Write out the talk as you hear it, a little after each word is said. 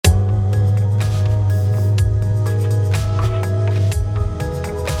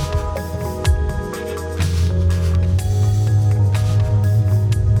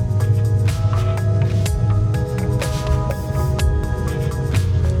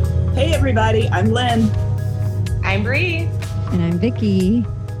everybody. I'm Lynn. I'm Bree. And I'm Vicky.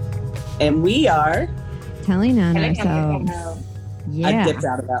 And we are telling on ourselves. Yeah. I dipped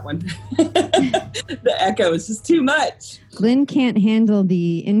out of that one. The echo is just too much. Lynn can't handle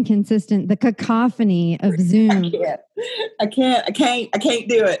the cacophony of Zoom. I can't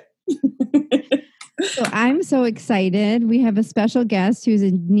do it. So I'm so excited. We have a special guest who's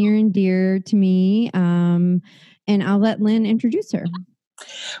near and dear to me. And I'll let Lynn introduce her.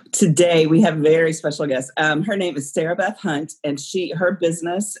 Today we have a very special guest. Her name is Sarah Beth Hunt, and her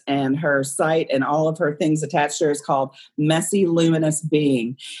business and her site and all of her things attached to her is called Messy Luminous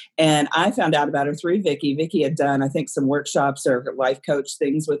Being. And I found out about her through Vicky. Vicky had done, I think, some workshops or life coach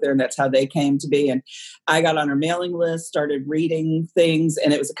things with her, and that's how they came to be. And I got on her mailing list, started reading things,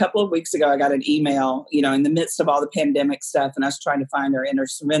 and it was a couple of weeks ago I got an email, in the midst of all the pandemic stuff, and I was trying to find her inner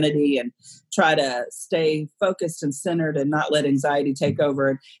serenity and try to stay focused and centered and not let anxiety take over.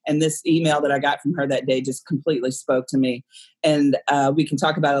 And this email that I got from her that day just completely spoke to me. And we can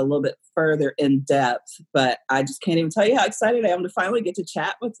talk about it a little bit further in depth, but I just can't even tell you how excited I am to finally get to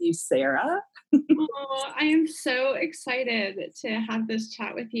chat with you, Sarah. Oh, I am so excited to have this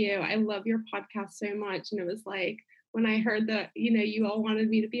chat with you. I love your podcast so much. And it was like, when I heard that, you all wanted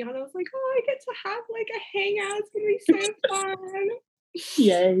me to be on, I was like, oh, I get to have like a hangout. It's going to be so fun.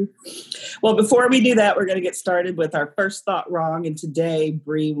 Yay. Well, before we do that, we're going to get started with our first thought wrong. And today,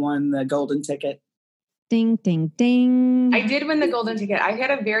 Bree won the golden ticket. Ding, ding, ding. I did win the golden ticket. I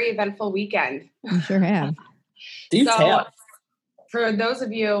had a very eventful weekend. You sure have. Do tell. For those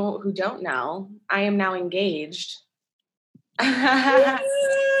of you who don't know, I am now engaged.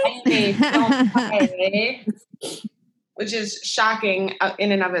 Which is shocking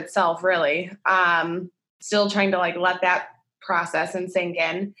in and of itself, really. Still trying to let that process and sink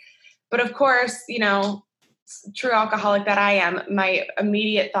in. But of course, true alcoholic that I am, my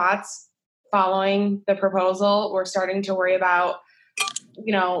immediate thoughts following the proposal were starting to worry about,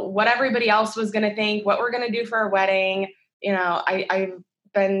 what everybody else was going to think, what we're going to do for our wedding. I've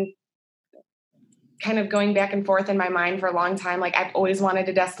been kind of going back and forth in my mind for a long time. I've always wanted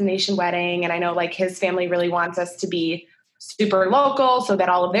a destination wedding. And I know his family really wants us to be super local so that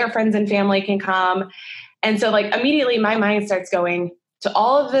all of their friends and family can come. And so immediately my mind starts going to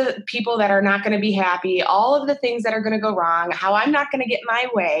all of the people that are not going to be happy, all of the things that are going to go wrong, how I'm not going to get my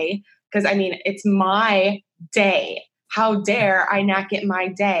way. Because it's my day. How dare I not get my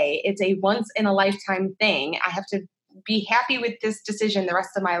day? It's a once in a lifetime thing. I have to be happy with this decision the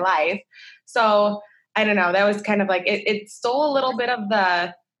rest of my life. So I don't know. That was kind of it stole a little bit of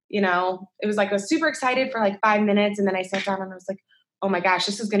the, it was I was super excited for 5 minutes. And then I sat down and I was like, oh my gosh,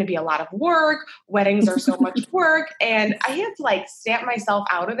 this is going to be a lot of work. Weddings are so much work. And I had to snap myself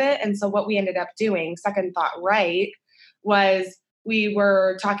out of it. And so what we ended up doing, second thought right, was we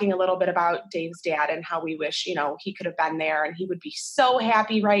were talking a little bit about Dave's dad and how we wish, he could have been there and he would be so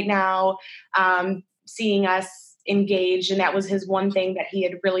happy right now seeing us engaged. And that was his one thing that he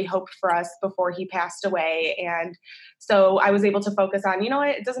had really hoped for us before he passed away. And so I was able to focus on,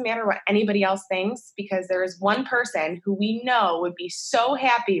 it doesn't matter what anybody else thinks, because there is one person who we know would be so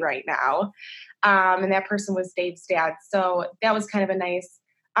happy right now. And that person was Dave's dad. So that was kind of a nice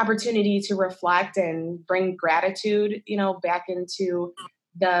opportunity to reflect and bring gratitude, back into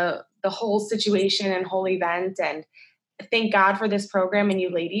the whole situation and whole event. And thank God for this program and you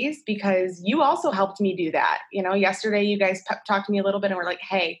ladies, because you also helped me do that. Yesterday you guys talked to me a little bit and were like,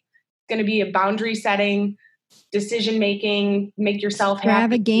 hey, it's going to be a boundary setting, decision making, make yourself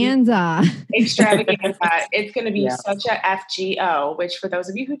extravaganza. It's going to be such a FGO, which for those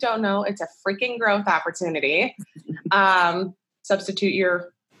of you who don't know, it's a freaking growth opportunity. Substitute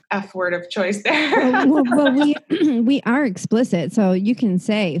your F word of choice there. well, we are explicit, so you can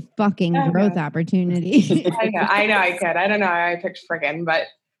say fucking growth opportunity. I know I could. I don't know. I picked friggin', but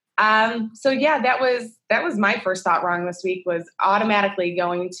so yeah, that was my first thought wrong this week, was automatically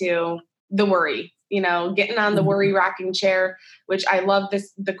going to the worry, getting on the worry rocking chair, which I love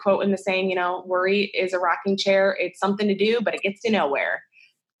the quote and the saying, worry is a rocking chair. It's something to do, but it gets to nowhere.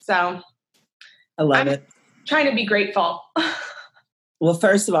 So I love it. Trying to be grateful. Well,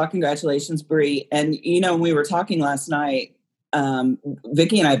 first of all, congratulations, Bree. And, when we were talking last night,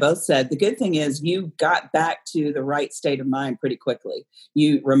 Vicky and I both said, the good thing is you got back to the right state of mind pretty quickly.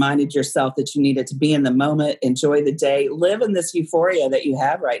 You reminded yourself that you needed to be in the moment, enjoy the day, live in this euphoria that you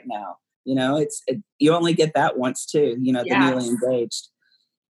have right now. You only get that once too, the newly engaged.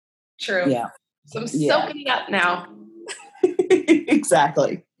 True. Yeah. So I'm soaking up now.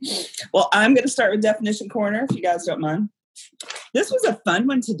 Exactly. Well, I'm going to start with Definition Corner, if you guys don't mind. This was a fun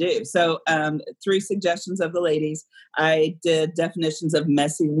one to do. So, through suggestions of the ladies, I did definitions of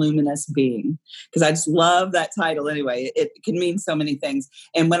messy, luminous being because I just love that title anyway. It can mean so many things.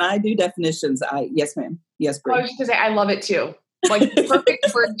 And when I do definitions, yes, ma'am. Yes, Brie. I was just going to say, I love it too. Like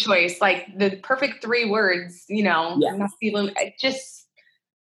perfect word choice, like the perfect 3 words, messy,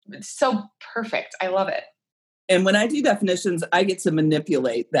 it's so perfect. I love it. And when I do definitions, I get to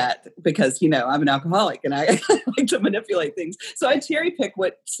manipulate that because, I'm an alcoholic and I like to manipulate things. So I cherry pick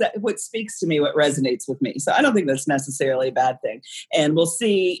what speaks to me, what resonates with me. So I don't think that's necessarily a bad thing. And we'll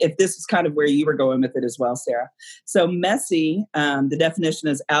see if this is kind of where you were going with it as well, Sarah. So messy, the definition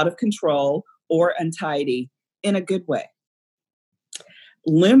is out of control or untidy in a good way.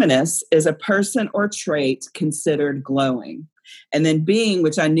 Luminous is a person or trait considered glowing. And then being,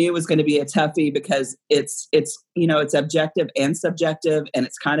 which I knew was going to be a toughie because it's objective and subjective and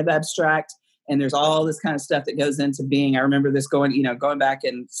it's kind of abstract. And there's all this kind of stuff that goes into being. I remember this going back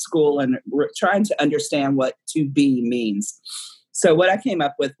in school and trying to understand what to be means. So what I came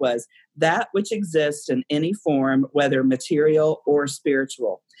up with was that which exists in any form, whether material or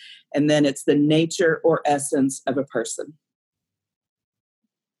spiritual. And then it's the nature or essence of a person.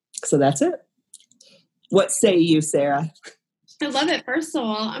 So that's it. What say you, Sarah? I love it. First of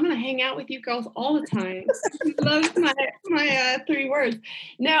all, I'm going to hang out with you girls all the time. I love my 3 words.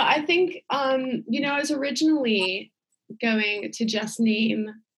 No, I think, I was originally going to just name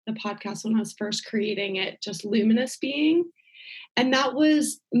the podcast when I was first creating it, just Luminous Being. And that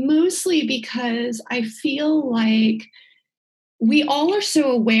was mostly because I feel like we all are so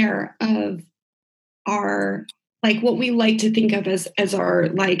aware of our what we like to think of as our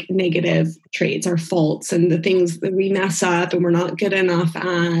negative traits, our faults and the things that we mess up and we're not good enough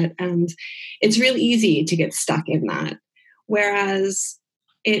at. And it's really easy to get stuck in that. Whereas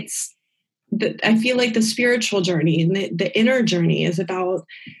I feel like the spiritual journey and the inner journey is about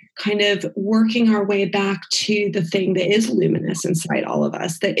kind of working our way back to the thing that is luminous inside all of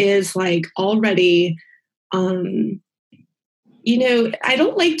us, that is already, I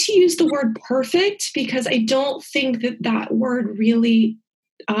don't like to use the word perfect because I don't think that word really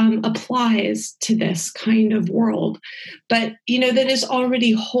applies to this kind of world. But, that is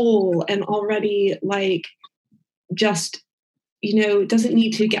already whole and already it doesn't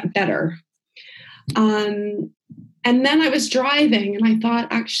need to get better. And then I was driving and I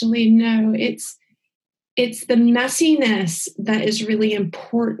thought, actually, no, it's the messiness that is really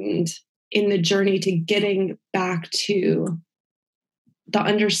important in the journey to getting back to the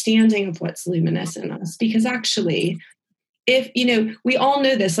understanding of what's luminous in us. Because actually, if, we all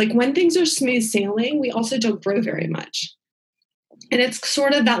know this, when things are smooth sailing, we also don't grow very much. And it's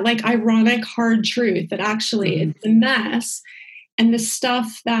sort of that ironic hard truth that actually it's the mess and the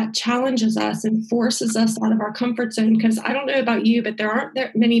stuff that challenges us and forces us out of our comfort zone. Because I don't know about you, but there aren't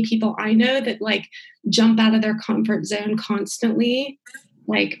that many people I know that jump out of their comfort zone constantly,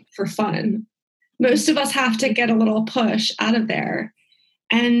 for fun. Most of us have to get a little push out of there.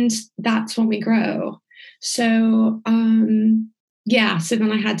 And that's when we grow. So, so then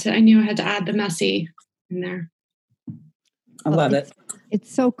I knew I had to add the messy in there. I love it.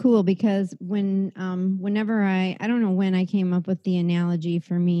 It's so cool because whenever I don't know when I came up with the analogy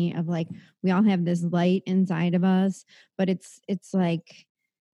for me of we all have this light inside of us, but it's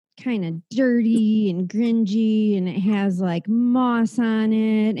kind of dirty and grungy and it has moss on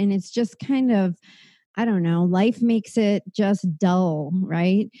it. And it's just kind of, I don't know, life makes it just dull,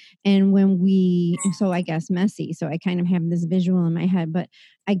 right? And so I guess messy. So I kind of have this visual in my head, but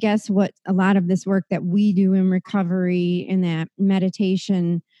I guess what a lot of this work that we do in recovery and that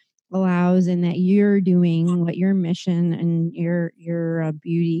meditation allows and that you're doing, what your mission and your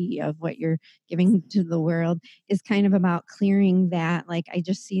beauty of what you're giving to the world is kind of about clearing that. I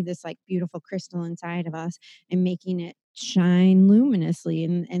just see this beautiful crystal inside of us and making it shine luminously.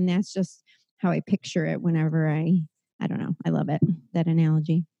 And that's just how I picture it whenever I don't know. I love it. That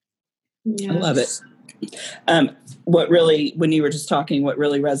analogy. Yes. I love it. When you were just talking, what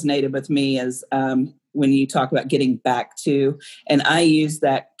really resonated with me is when you talk about getting back to, and I use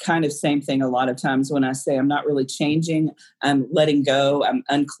that kind of same thing a lot of times when I say I'm not really changing, I'm letting go, I'm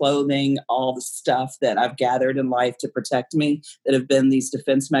unclothing all the stuff that I've gathered in life to protect me, that have been these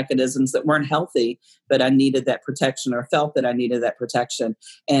defense mechanisms that weren't healthy, but I needed that protection or felt that I needed that protection.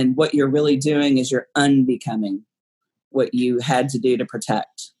 And what you're really doing is you're unbecoming what you had to do to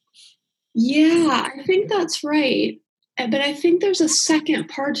protect. Yeah, I think that's right. But I think there's a second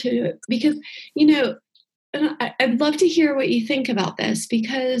part to it because, and I'd love to hear what you think about this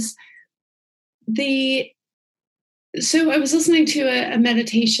because so I was listening to a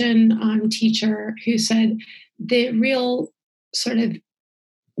meditation teacher who said the real sort of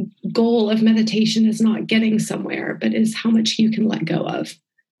goal of meditation is not getting somewhere, but is how much you can let go of.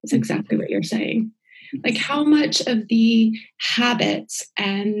 That's exactly what you're saying. Like how much of the habits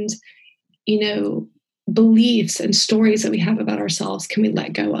and, beliefs and stories that we have about ourselves can we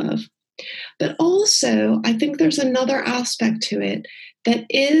let go of? But also, I think there's another aspect to it that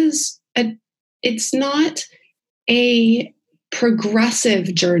it's not a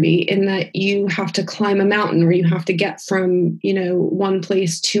progressive journey in that you have to climb a mountain or you have to get from, one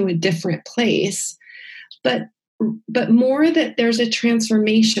place to a different place, but more that there's a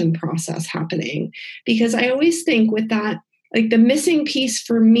transformation process happening. Because I always think with that, like the missing piece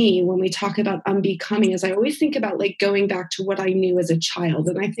for me when we talk about unbecoming is I always think about like going back to what I knew as a child.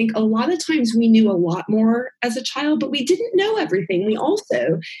 And I think a lot of times we knew a lot more as a child, but we didn't know everything. We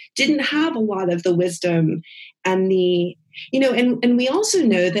also didn't have a lot of the wisdom and the, and we also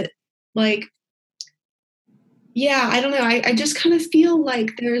know that like, I don't know. I just kind of feel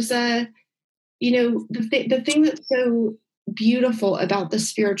like there's a, the thing that's so beautiful about the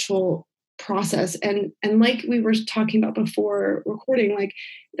spiritual process and like we were talking about before recording, like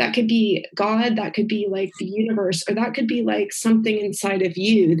that could be God, that could be like the universe, or that could be like something inside of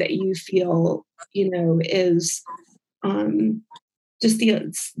you that you feel, is just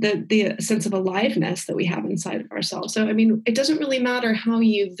the sense of aliveness that we have inside of ourselves. So, I mean, it doesn't really matter how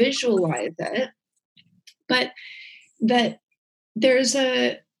you visualize it, but that there's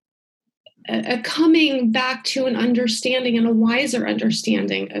a coming back to an understanding and a wiser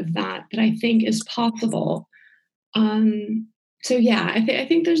understanding of that I think is possible. So yeah, I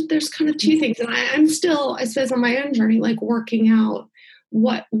think there's kind of two things, and I'm still, I suppose, on my own journey, like working out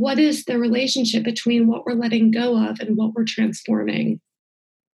what is the relationship between what we're letting go of and what we're transforming.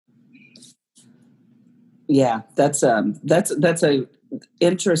 Yeah, that's a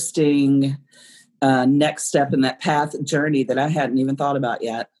interesting next step in that path journey that I hadn't even thought about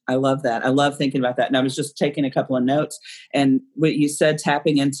yet. I love that. I love thinking about that. And I was just taking a couple of notes, and what you said,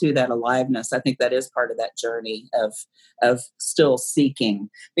 tapping into that aliveness, I think that is part of that journey of still seeking,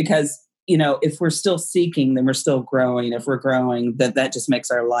 because, if we're still seeking, then we're still growing. If we're growing, that just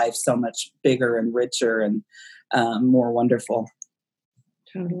makes our life so much bigger and richer and more wonderful.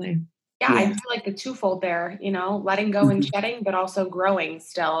 Totally. Yeah, I feel like the twofold there, letting go and shedding, but also growing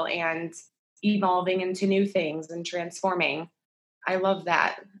still and evolving into new things and transforming. I love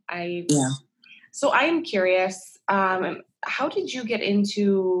that. So I am curious, how did you get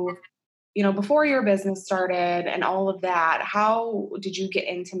into, before your business started and all of that, how did you get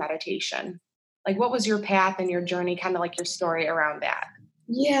into meditation? Like, what was your path and your journey, kind of like your story around that?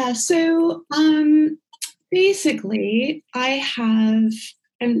 Yeah. So, basically I have,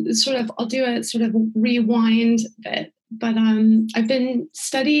 and I'll do a sort of rewind bit, but I've been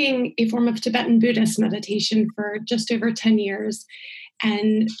studying a form of Tibetan Buddhist meditation for just over 10 years.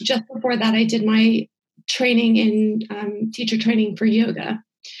 And just before that, I did my training in teacher training for yoga.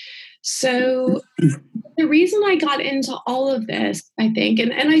 So the reason I got into all of this, I think,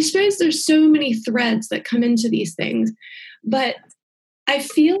 and I suppose there's so many threads that come into these things, but I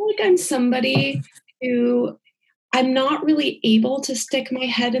feel like I'm somebody who I'm not really able to stick my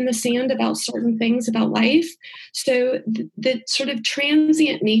head in the sand about certain things about life. So the sort of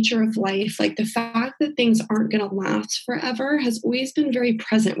transient nature of life, like the fact that things aren't going to last forever, has always been very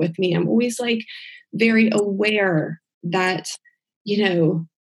present with me. I'm always like very aware that,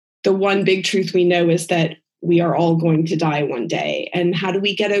 the one big truth we know is that we are all going to die one day. And how do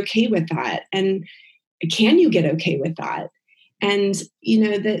we get okay with that? And can you get okay with that? And,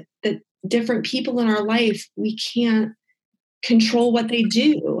 that different people in our life, we can't control what they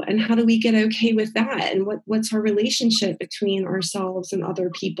do. And how do we get okay with that? And what's our relationship between ourselves and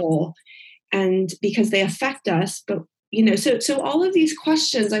other people? And because they affect us, but, so all of these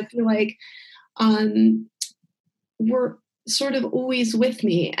questions, I feel like were sort of always with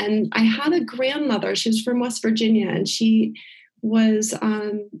me. And I had a grandmother, she was from West Virginia, and she was,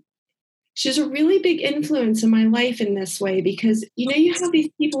 she's a really big influence in my life in this way, because, you have these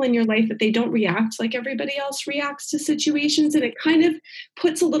people in your life that they don't react like everybody else reacts to situations. And it kind of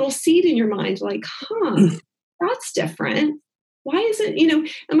puts a little seed in your mind, like, that's different. Why is it,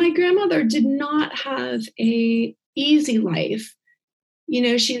 and my grandmother did not have a easy life.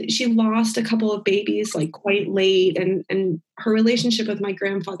 She lost a couple of babies like quite late, and her relationship with my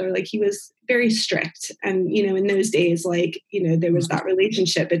grandfather, like he was very strict. And, in those days, like, there was that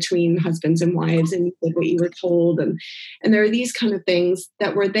relationship between husbands and wives, and like what you were told. And there are these kind of things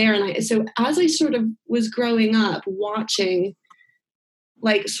that were there. And so as I sort of was growing up, watching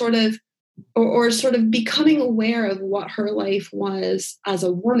like sort of, or sort of becoming aware of what her life was as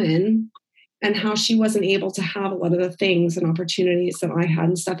a woman, and how she wasn't able to have a lot of the things and opportunities that I had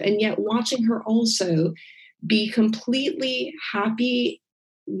and stuff. And yet watching her also be completely happy,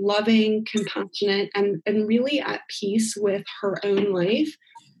 loving, compassionate, and really at peace with her own life.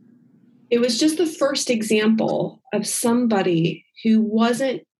 It was just the first example of somebody who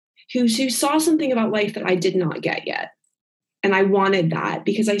saw something about life that I did not get yet. And I wanted that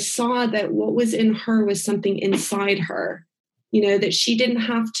because I saw that what was in her was something inside her, that she didn't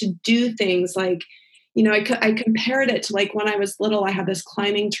have to do things like, I compared it to like when I was little, I had this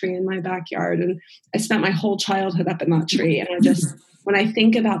climbing tree in my backyard and I spent my whole childhood up in that tree. And when I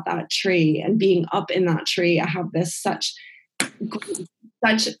think about that tree and being up in that tree, I have this such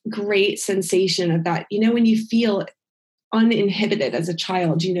great sensation of that, when you feel uninhibited as a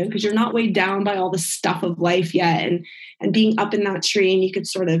child, because you're not weighed down by all the stuff of life yet. And being up in that tree and you could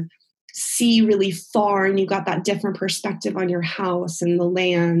sort of see really far and you got that different perspective on your house and the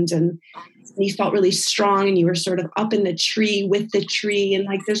land and you felt really strong and you were sort of up in the tree with the tree. And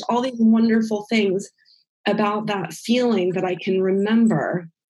like, there's all these wonderful things about that feeling that I can remember.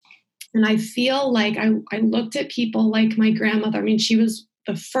 And I feel like I looked at people like my grandmother. I mean, she was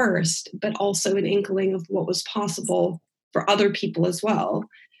the first, but also an inkling of what was possible for other people as well,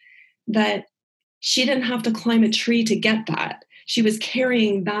 that she didn't have to climb a tree to get that. She was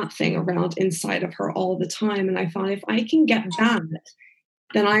carrying that thing around inside of her all the time. And I thought, if I can get that,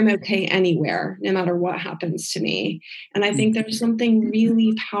 then I'm okay anywhere, no matter what happens to me. And I think there's something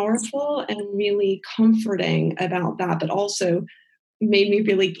really powerful and really comforting about that, but also made me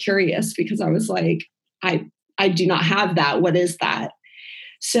really curious because I was like, I do not have that. What is that?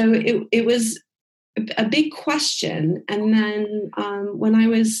 So it was a big question. And then when I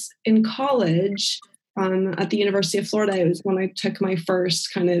was in college at the University of Florida, it was when I took my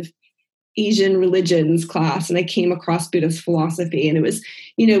first kind of Asian religions class and I came across Buddhist philosophy. And it was,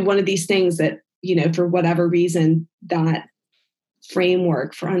 one of these things that, for whatever reason, that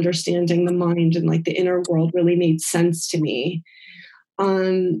framework for understanding the mind and like the inner world really made sense to me.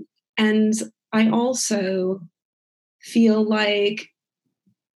 And I also feel like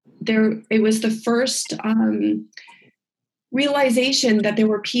it was the first realization that there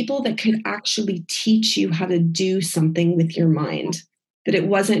were people that could actually teach you how to do something with your mind, that it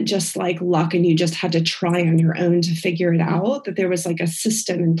wasn't just like luck and you just had to try on your own to figure it out, that there was like a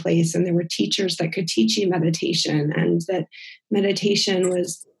system in place and there were teachers that could teach you meditation, and that meditation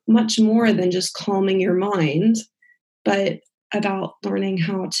was much more than just calming your mind, but about learning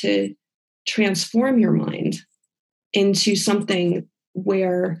how to transform your mind into something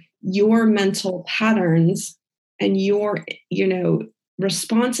where your mental patterns and your,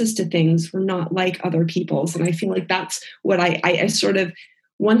 responses to things were not like other people's. And I feel like that's what I sort of,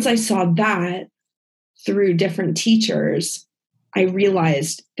 once I saw that through different teachers, I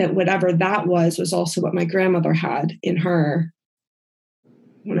realized that whatever that was also what my grandmother had in her.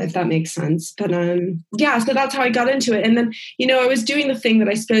 I don't know if that makes sense, but so that's how I got into it. And then, I was doing the thing that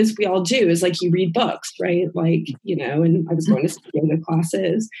I suppose we all do is like you read books, right? Like, and I was going to yoga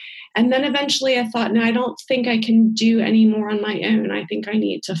classes. And then eventually I thought, no, I don't think I can do any more on my own. I think I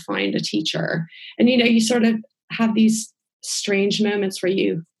need to find a teacher. And, you sort of have these strange moments where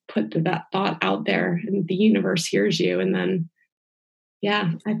you put that thought out there and the universe hears you. And then,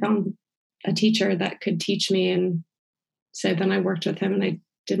 I found a teacher that could teach me. And so then I worked with him and I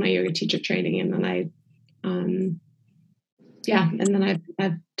did my yoga teacher training, and then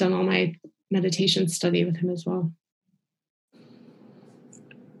I've done all my meditation study with him as well.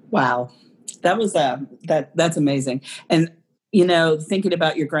 Wow. That was that's amazing. And thinking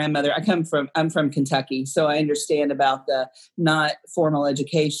about your grandmother, I'm from Kentucky, so I understand about the not formal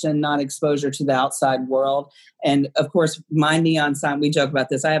education, not exposure to the outside world. And of course, my neon sign, we joke about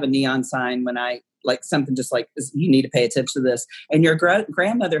this. I have a neon sign when I like something just like, you need to pay attention to this. And your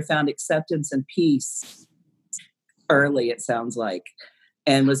grandmother found acceptance and peace early, it sounds like,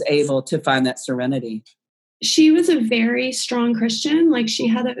 and was able to find that serenity. She was a very strong Christian. Like she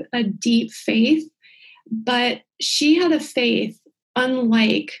had a deep faith, but she had a faith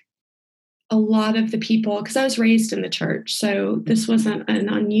unlike a lot of the people, because I was raised in the church. So this wasn't an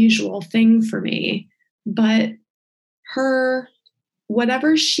unusual thing for me, but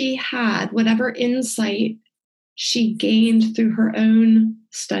whatever she had, whatever insight she gained through her own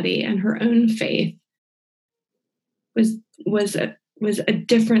study and her own faith was a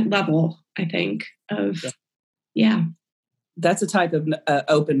different level, I think, of, That's a type of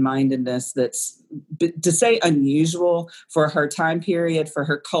open-mindedness that's, to say unusual for her time period, for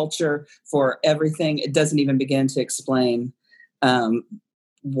her culture, for everything. It doesn't even begin to explain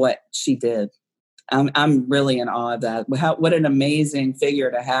what she did. I'm really in awe of that. What an amazing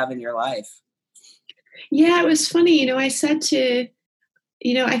figure to have in your life. Yeah, it was funny. I said to,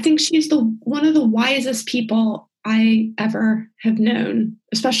 I think she's one of the wisest people I ever have known,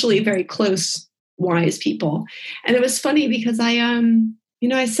 especially very close, wise people. And it was funny because I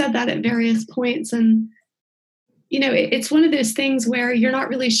said that at various points, and it's one of those things where you're not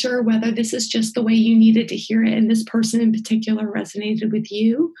really sure whether this is just the way you needed to hear it and this person in particular resonated with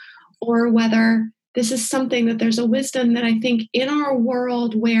you, or whether this is something that there's a wisdom that I think in our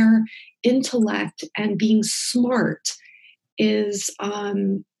world where intellect and being smart is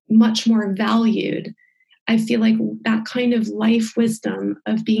much more valued. I feel like that kind of life wisdom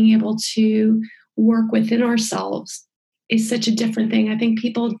of being able to work within ourselves is such a different thing. I think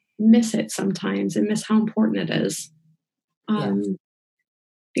people miss it sometimes and miss how important it is.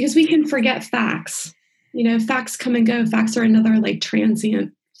 Because we can forget facts. Facts come and go. Facts are another like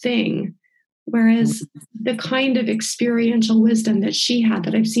transient thing. Whereas the kind of experiential wisdom that she had,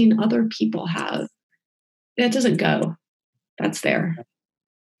 that I've seen other people have, that doesn't go. That's there.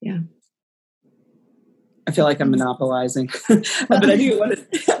 Yeah. I feel like I'm monopolizing, but I do want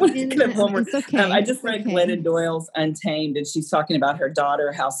to get up one more. Okay. I just read Glennon Doyle's Untamed, and she's talking about her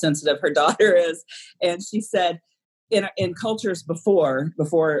daughter, how sensitive her daughter is. And she said, in cultures before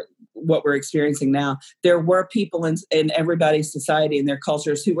what we're experiencing now, there were people in everybody's society and their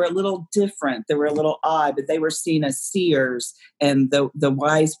cultures who were a little different. They were a little odd, but they were seen as seers and the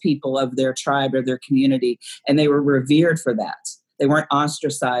wise people of their tribe or their community. And they were revered for that. They weren't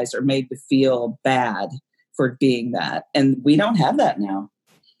ostracized or made to feel bad for being that. And we don't have that now.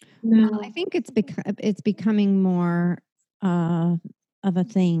 No, I think it's becoming more of a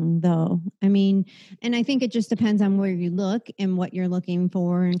thing, though. I mean, and I think it just depends on where you look and what you're looking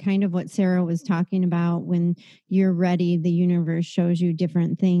for, and kind of what Sarah was talking about. When you're ready, the universe shows you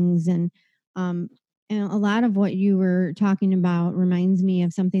different things. And a lot of what you were talking about reminds me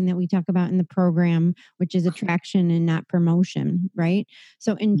of something that we talk about in the program, which is attraction and not promotion, right?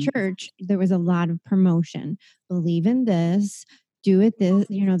 So in church, there was a lot of promotion. Believe in this, do it this,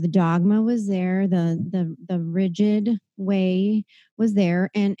 the dogma was there, the rigid way was there,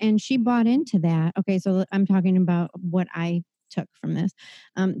 and she bought into that. Okay, so I'm talking about what I took from this.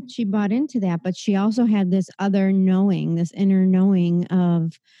 She bought into that, but she also had this other knowing, this inner knowing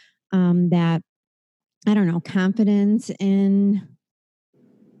of that, I don't know, confidence in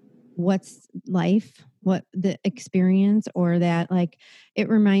what's life, what the experience, or that, like, it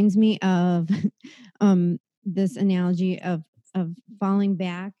reminds me of this analogy of falling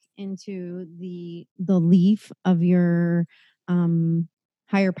back into the leaf of your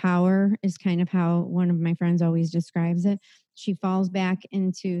higher power, is kind of how one of my friends always describes it. She falls back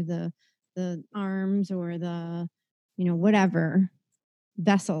into the arms or the whatever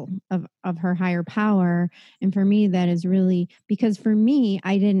vessel of her higher power. And for me, that is really, because for me,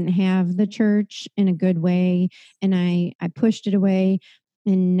 I didn't have the church in a good way, and I pushed it away.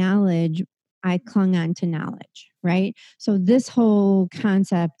 In knowledge, I clung on to knowledge, right? So this whole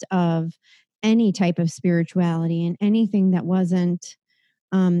concept of any type of spirituality and anything that wasn't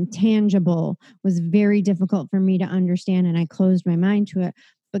tangible was very difficult for me to understand, and I closed my mind to it.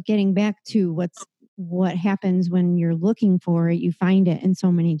 But getting back to what happens when you're looking for it, you find it in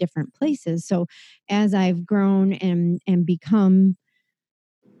so many different places. So as I've grown and become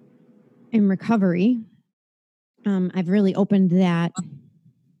in recovery, I've really opened that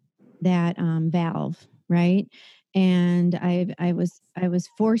valve, right? And I was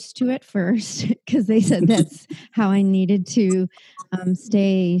forced to at first, because they said that's how I needed to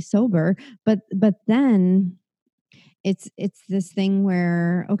stay sober. But then it's this thing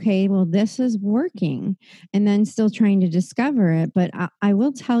where, okay, well, this is working, and then still trying to discover it. But I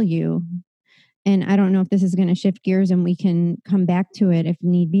will tell you, and I don't know if this is going to shift gears and we can come back to it if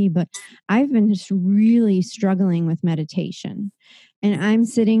need be, but I've been just really struggling with meditation. And I'm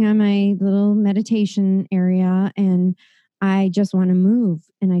sitting on my little meditation area, and I just want to move,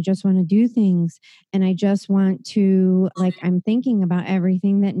 and I just want to do things. And I just want to, like, I'm thinking about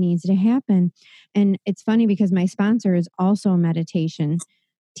everything that needs to happen. And it's funny because my sponsor is also a meditation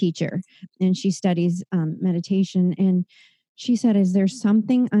teacher, and she studies meditation. And she said, is there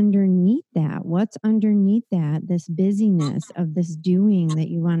something underneath that? What's underneath that? This busyness of this doing that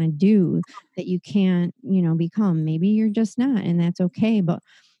you want to do that you can't, become. Maybe you're just not, and that's okay. But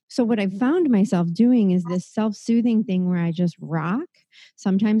so what I've found myself doing is this self-soothing thing where I just rock.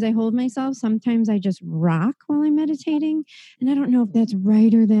 Sometimes I hold myself. Sometimes I just rock while I'm meditating. And I don't know if that's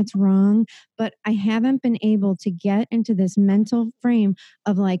right or that's wrong, but I haven't been able to get into this mental frame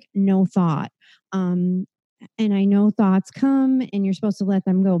of like no thought. And I know thoughts come and you're supposed to let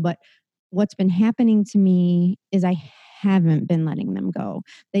them go. But what's been happening to me is I haven't been letting them go.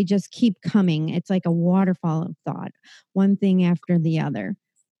 They just keep coming. It's like a waterfall of thought, one thing after the other.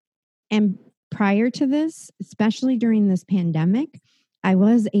 And prior to this, especially during this pandemic, I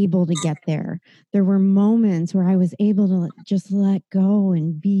was able to get there. There were moments where I was able to just let go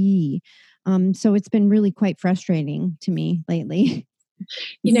and be. So it's been really quite frustrating to me lately.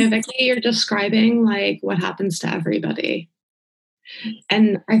 Vicki, you're describing like what happens to everybody.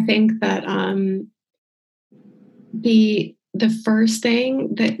 And I think that the first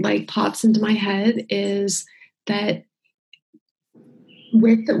thing that like pops into my head is that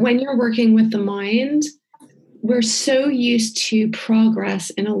when you're working with the mind, we're so used to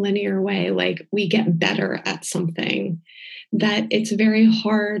progress in a linear way, like we get better at something, that it's very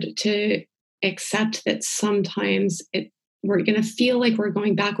hard to accept that sometimes we're going to feel like we're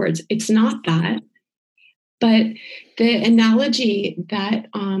going backwards. It's not that. But the analogy that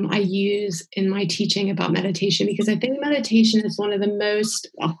I use in my teaching about meditation, because I think meditation is one of the most,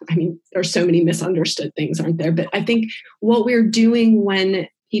 there's so many misunderstood things, aren't there? But I think what we're doing when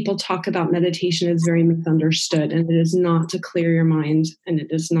people talk about meditation is very misunderstood, and it is not to clear your mind, and it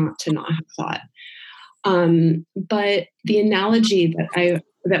is not to not have thought. But the analogy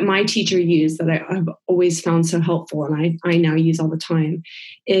that my teacher used that I've always found so helpful, and I now use all the time,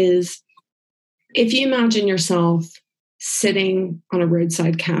 is if you imagine yourself sitting on a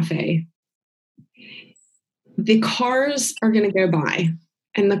roadside cafe, the cars are going to go by,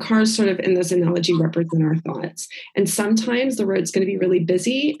 and the cars sort of in this analogy represent our thoughts. And sometimes the road's going to be really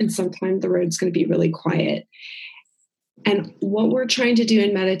busy, and sometimes the road's going to be really quiet. And what we're trying to do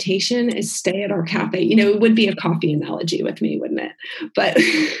in meditation is stay at our cafe. It would be a coffee analogy with me, wouldn't it? But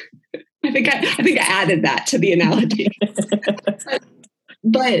I think I added that to the analogy.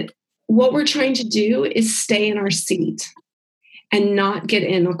 But what we're trying to do is stay in our seat and not get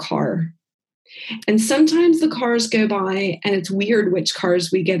in a car. And sometimes the cars go by and it's weird which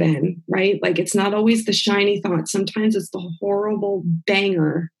cars we get in, right? Like it's not always the shiny thoughts. Sometimes it's the horrible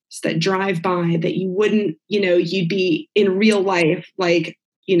bangers that drive by that you wouldn't, you'd be in real life, like,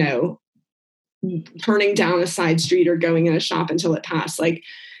 turning down a side street or going in a shop until it passed. Like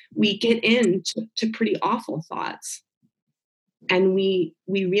we get into pretty awful thoughts. And we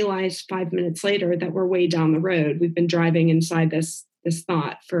realize 5 minutes later that we're way down the road. We've been driving inside this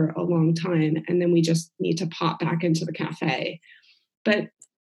thought for a long time, and then we just need to pop back into the cafe. But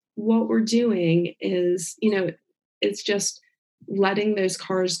what we're doing is, it's just letting those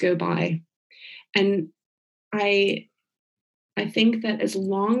cars go by. And I think that as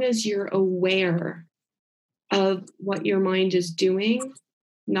long as you're aware of what your mind is doing,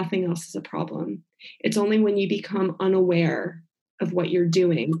 nothing else is a problem. It's only when you become unaware of what you're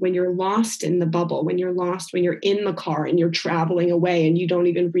doing, when you're lost in the bubble, when you're in the car and you're traveling away and you don't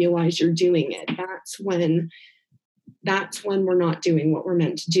even realize you're doing it. That's when we're not doing what we're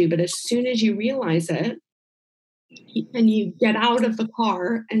meant to do. But as soon as you realize it and you get out of the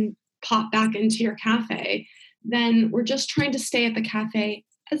car and pop back into your cafe, then we're just trying to stay at the cafe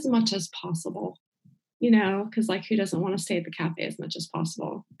as much as possible. Because like who doesn't want to stay at the cafe as much as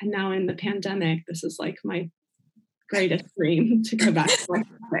possible? And now in the pandemic, this is like my greatest dream to go back to my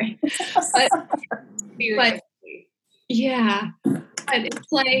cafe. But yeah, but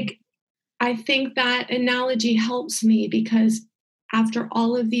it's like, I think that analogy helps me because after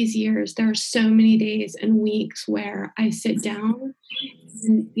all of these years, there are so many days and weeks where I sit down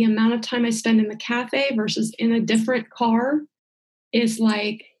and the amount of time I spend in the cafe versus in a different car is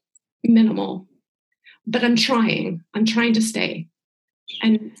like minimal. But I'm trying to stay.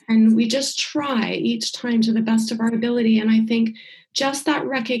 And we just try each time to the best of our ability. And I think just that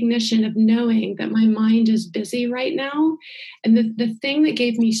recognition of knowing that my mind is busy right now. And the thing that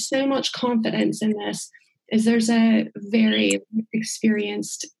gave me so much confidence in this is there's a very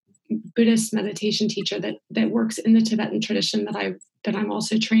experienced Buddhist meditation teacher that works in the Tibetan tradition that I'm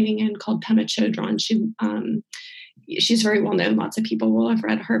also training in, called Pema Chodron. She's very well known. Lots of people will have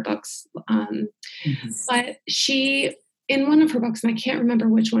read her books. But she, in one of her books, and I can't remember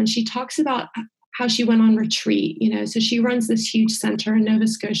which one, she talks about how she went on retreat. So she runs this huge center in Nova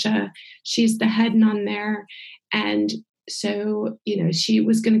Scotia. She's the head nun there. And so, she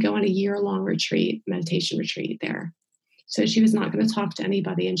was going to go on a year-long meditation retreat there. So she was not going to talk to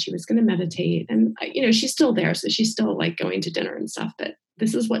anybody and she was going to meditate. And, she's still there. So she's still like going to dinner and stuff. But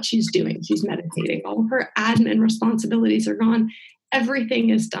this is what she's doing. She's meditating. All of her admin responsibilities are gone. Everything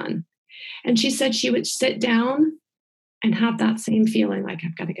is done. And she said she would sit down and have that same feeling like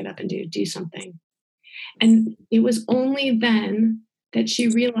I've got to get up and do something. And it was only then that she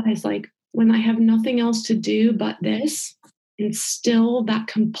realized, like, when I have nothing else to do but this, and still that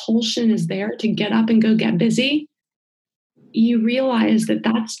compulsion is there to get up and go get busy, you realize that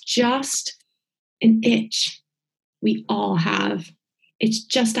that's just an itch we all have. It's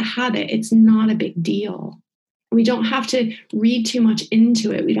just a habit. It's not a big deal. We don't have to read too much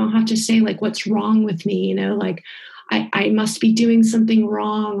into it. We don't have to say like, what's wrong with me? You know, like I must be doing something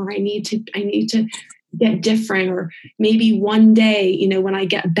wrong, or I need to get different, or maybe one day, you know, when I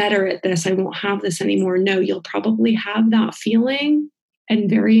get better at this, I won't have this anymore. No, you'll probably have that feeling in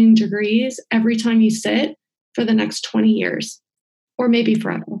varying degrees every time you sit for the next 20 years, or maybe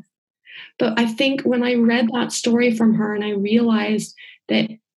forever. But I think when I read that story from her and I realized that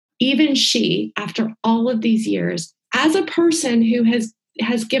even she, after all of these years, as a person who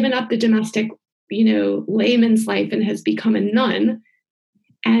has given up the domestic, you know, layman's life and has become a nun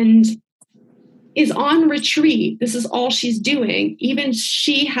and is on retreat, this is all she's doing. Even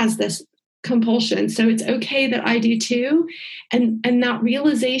she has this compulsion. So it's okay that I do too. And that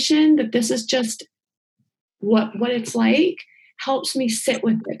realization that this is just what it's like helps me sit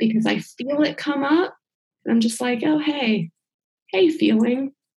with it, because I feel it come up and I'm just like, oh, hey,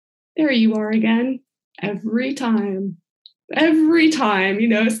 feeling, there you are again. Every time, you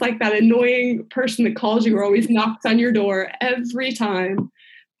know, it's like that annoying person that calls you or always knocks on your door every time,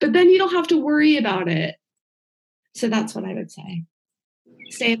 but then you don't have to worry about it. So that's what I would say.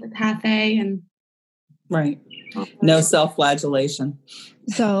 Stay at the cafe and right. No self-flagellation.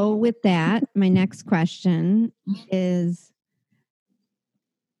 So with that, my next question is,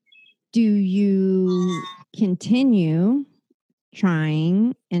 do you continue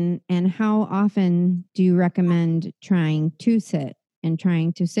trying, and how often do you recommend trying to sit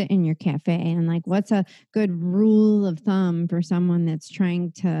in your cafe? And like, what's a good rule of thumb for someone that's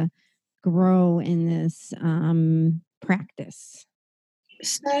trying to grow in this practice?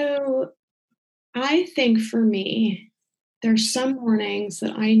 So I think for me, there's some mornings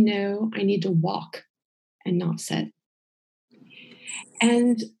that I know I need to walk and not sit.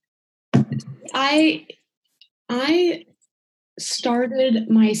 And I started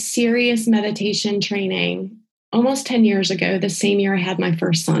my serious meditation training almost 10 years ago, the same year I had my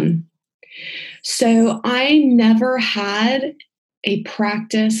first son. So I never had a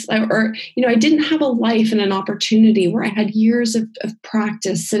practice, or, you know, I didn't have a life and an opportunity where I had years of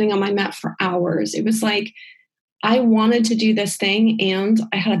practice sitting on my mat for hours. It was like I wanted to do this thing, and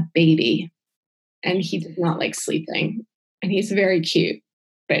I had a baby, and he did not like sleeping. And he's very cute,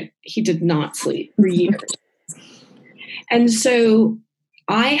 but he did not sleep for years. And so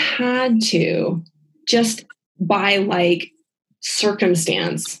I had to, just by like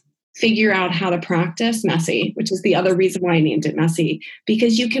circumstance, figure out how to practice messy, which is the other reason why I named it messy,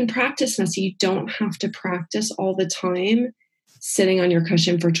 because you can practice messy. You don't have to practice all the time sitting on your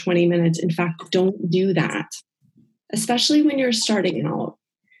cushion for 20 minutes. In fact, don't do that, especially when you're starting out.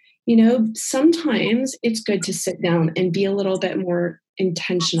 You know, sometimes it's good to sit down and be a little bit more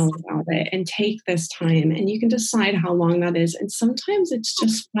intentional about it and take this time, and you can decide how long that is. And sometimes it's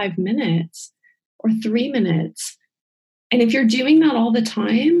just 5 minutes or 3 minutes. And if you're doing that all the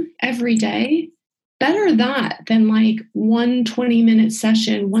time, every day, better that than like 1 20-minute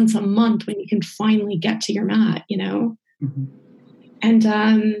session once a month when you can finally get to your mat, you know? Mm-hmm.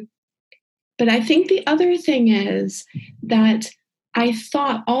 And, but I think the other thing is that I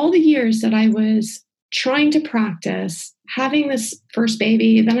thought all the years that I was trying to practice, having this first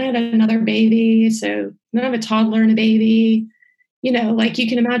baby, then I had another baby, so then I have a toddler and a baby, you know, like you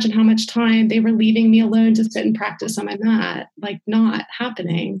can imagine how much time they were leaving me alone to sit and practice on my mat, like not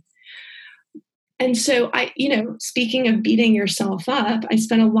happening. And so I, you know, speaking of beating yourself up, I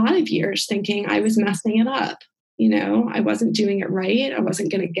spent a lot of years thinking I was messing it up. You know, I wasn't doing it right. I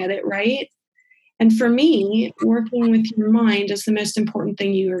wasn't going to get it right. And for me, working with your mind is the most important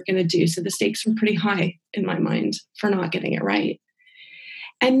thing you are going to do. So the stakes were pretty high in my mind for not getting it right.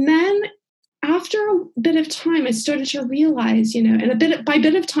 And then after a bit of time, I started to realize, you know, and by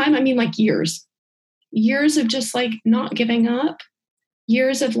bit of time, I mean like years of just like not giving up,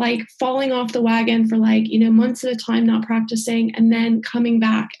 years of like falling off the wagon for like, you know, months at a time, not practicing, and then coming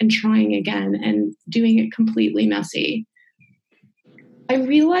back and trying again and doing it completely messy. I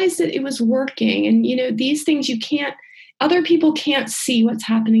realized that it was working. And, you know, these things other people can't see what's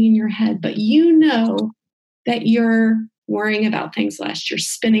happening in your head, but you know that you're worrying about things less, you're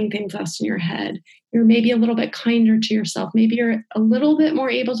spinning things less in your head, you're maybe a little bit kinder to yourself, maybe you're a little bit more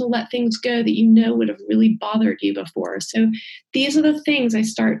able to let things go that you know would have really bothered you before. So these are the things I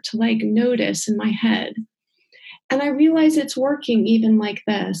start to like notice in my head. And I realize it's working even like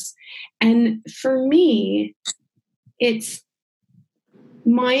this. And for me, it's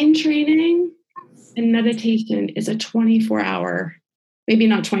mind training and meditation is a 24-hour maybe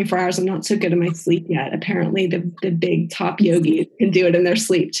not 24 hours. I'm not so good in my sleep yet. Apparently the big top yogis can do it in their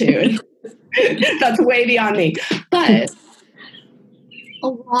sleep too. That's way beyond me. But a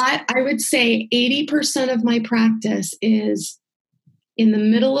lot, I would say 80% of my practice is in the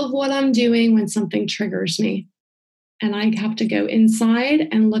middle of what I'm doing when something triggers me. And I have to go inside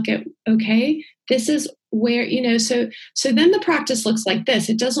and look at, okay, this is where, so then the practice looks like this.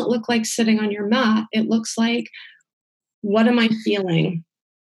 It doesn't look like sitting on your mat. It looks like, what am I feeling?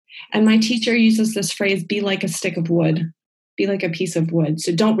 And my teacher uses this phrase, be like a stick of wood, be like a piece of wood.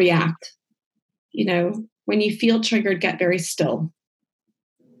 So don't react. When you feel triggered, get very still.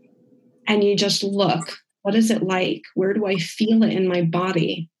 And you just look, what is it like? Where do I feel it in my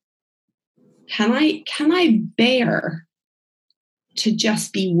body? Can I bear to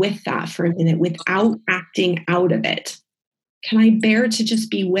just be with that for a minute without acting out of it? Can I bear to just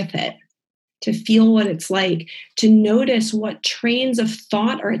be with it, to feel what it's like, to notice what trains of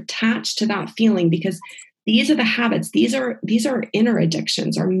thought are attached to that feeling? Because these are the habits. These are inner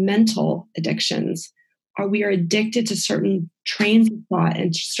addictions, our mental addictions. We are addicted to certain trains of thought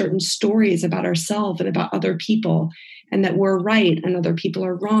and certain stories about ourselves and about other people, and that we're right and other people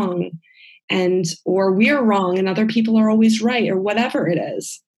are wrong, or we're wrong and other people are always right, or whatever it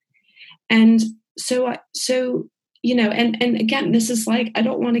is. And so and again, this is like, I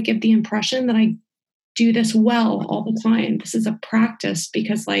don't want to give the impression that I do this well all the time. This is a practice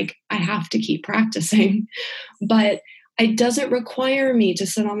because I have to keep practicing, but it doesn't require me to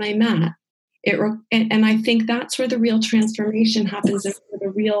sit on my mat. And I think that's where the real transformation happens, and the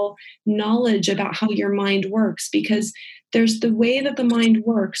real knowledge about how your mind works, because there's the way that the mind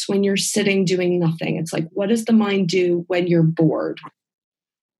works when you're sitting doing nothing. It's like, what does the mind do when you're bored?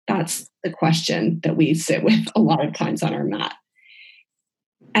 That's the question that we sit with a lot of times on our mat.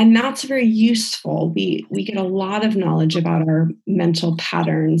 And that's very useful. We get a lot of knowledge about our mental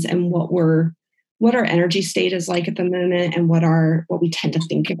patterns and what our energy state is like at the moment, and what we tend to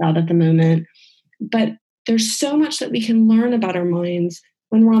think about at the moment. But there's so much that we can learn about our minds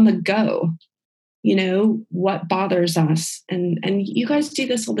when we're on the go. What bothers us. And you guys do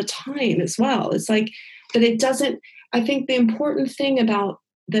this all the time as well. It's like, but it doesn't, I think the important thing about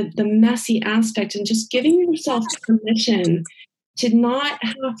the messy aspect and just giving yourself permission to not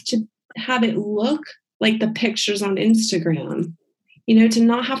have to have it look like the pictures on Instagram, to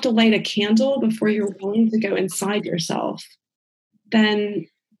not have to light a candle before you're willing to go inside yourself, then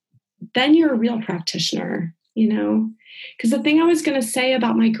you're a real practitioner, Because the thing I was going to say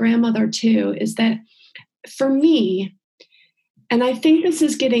about my grandmother too is that for me, and I think this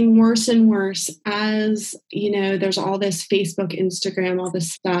is getting worse and worse as, there's all this Facebook, Instagram, all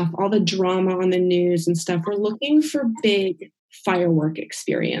this stuff, all the drama on the news and stuff. We're looking for big firework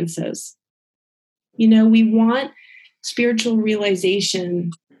experiences. We want spiritual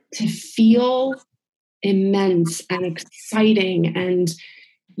realization to feel immense and exciting and,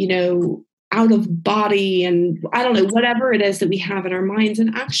 out of body, and I don't know, whatever it is that we have in our minds.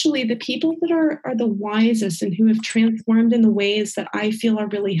 And actually the people that are the wisest and who have transformed in the ways that I feel are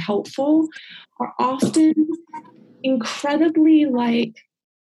really helpful are often incredibly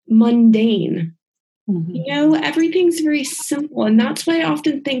mundane. Mm-hmm. Everything's very simple. And that's why I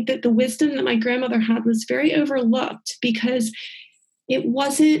often think that the wisdom that my grandmother had was very overlooked, because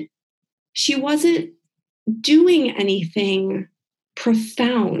she wasn't doing anything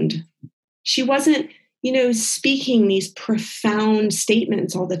profound. She wasn't, speaking these profound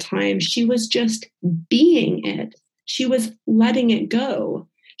statements all the time. She was just being it. She was letting it go.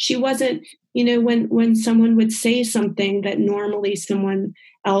 She wasn't, when someone would say something that normally someone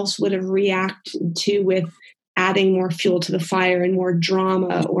else would have reacted to with adding more fuel to the fire and more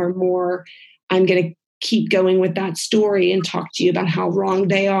drama, or more, I'm going to keep going with that story and talk to you about how wrong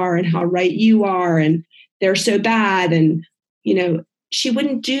they are and how right you are and they're so bad. And, she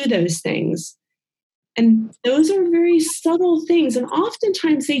wouldn't do those things. And those are very subtle things. And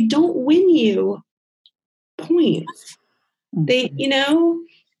oftentimes they don't win you points. They,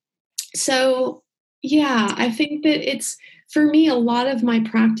 so yeah, I think that it's, for me, a lot of my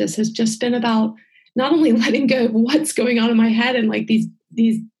practice has just been about not only letting go of what's going on in my head and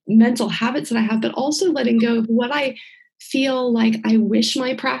these mental habits that I have, but also letting go of what I feel like I wish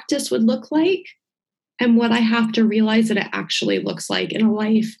my practice would look like, and what I have to realize that it actually looks like in a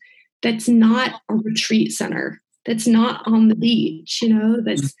life that's not a retreat center, that's not on the beach,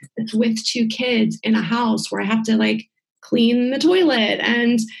 that's with 2 kids in a house where I have to clean the toilet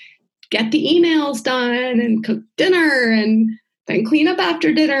and get the emails done and cook dinner and then clean up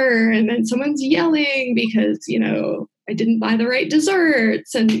after dinner. And then someone's yelling because, I didn't buy the right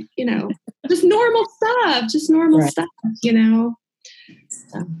desserts and, just normal stuff,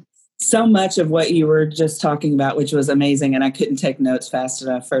 So much of what you were just talking about, which was amazing, and I couldn't take notes fast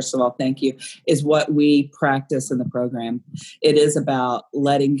enough, first of all, thank you, is what we practice in the program. It is about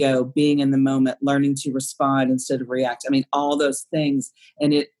letting go, being in the moment, learning to respond instead of react. I mean, all those things.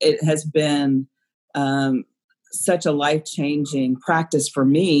 And it has been such a life-changing practice for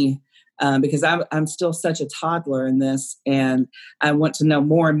me, because I'm still such a toddler in this, and I want to know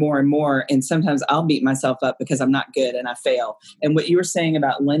more and more and more. And sometimes I'll beat myself up because I'm not good and I fail. And what you were saying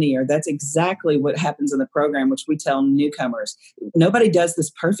about linear, that's exactly what happens in the program, which we tell newcomers. Nobody does this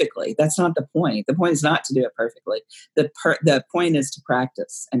perfectly. That's not the point. The point is not to do it perfectly. The point is to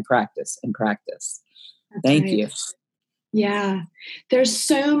practice and practice and practice. Thank you. Yeah, there's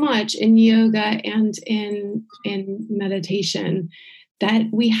so much in yoga and in meditation that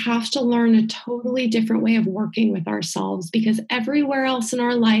we have to learn a totally different way of working with ourselves, because everywhere else in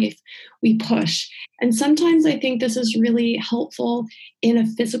our life we push. And sometimes I think this is really helpful in a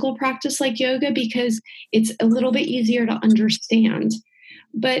physical practice like yoga because it's a little bit easier to understand.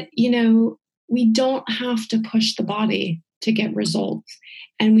 But, we don't have to push the body to get results.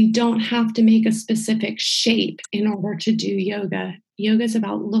 And we don't have to make a specific shape in order to do yoga. Yoga is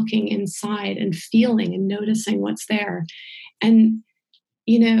about looking inside and feeling and noticing what's there. And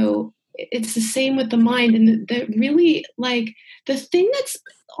it's the same with the mind. And the really, the thing that's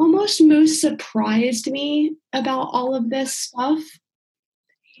almost most surprised me about all of this stuff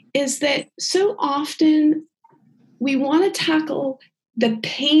is that so often we want to tackle the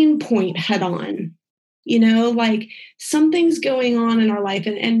pain point head on. Something's going on in our life.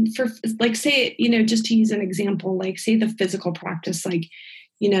 And for say, just to use an example, say the physical practice,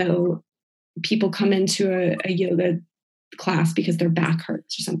 people come into a yoga class because their back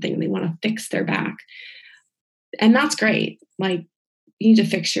hurts or something and they want to fix their back. And that's great. You need to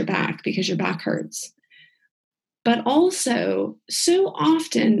fix your back because your back hurts. But also, so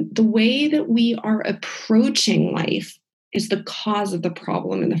often the way that we are approaching life is the cause of the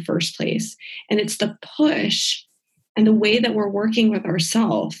problem in the first place. And it's the push and the way that we're working with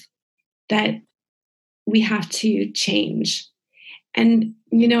ourselves that we have to change. And,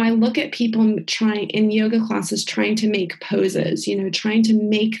 I look at people trying in yoga classes, trying to make poses, trying to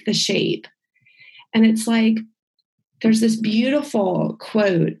make the shape. And it's there's this beautiful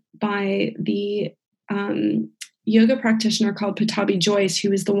quote by the yoga practitioner called Pattabhi Jois,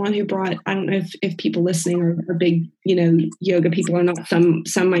 who is the one who brought, I don't know if people listening are big, yoga people or not.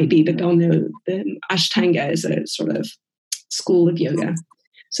 Some might be, but they'll know the Ashtanga is a sort of school of yoga.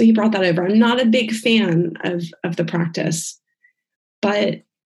 So he brought that over. I'm not a big fan of the practice, but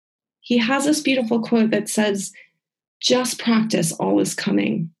he has this beautiful quote that says, just practice, all is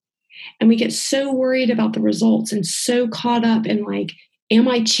coming. And we get so worried about the results and so caught up in am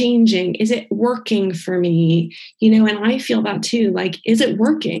I changing? Is it working for me? And I feel that too. Is it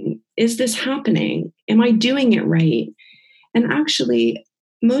working? Is this happening? Am I doing it right? And actually,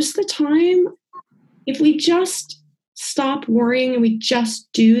 most of the time, if we just stop worrying and we just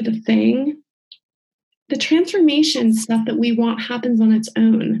do the thing, the transformation stuff that we want happens on its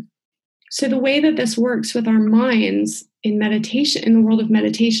own. So the way that this works with our minds in meditation, in the world of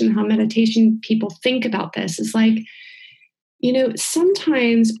meditation, how meditation people think about this is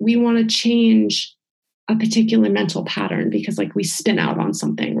sometimes we want to change a particular mental pattern because we spin out on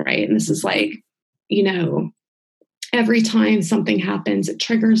something, right? And this is every time something happens, it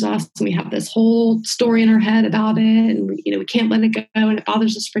triggers us and we have this whole story in our head about it. And we can't let it go and it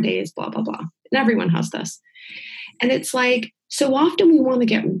bothers us for days, blah, blah, blah. And everyone has this. And it's so often we want to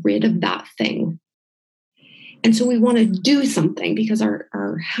get rid of that thing. And so we want to do something because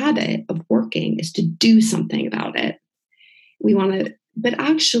our habit of working is to do something about it. We want to, but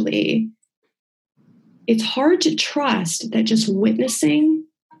actually, it's hard to trust that just witnessing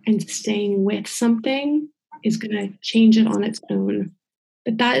and staying with something is going to change it on its own.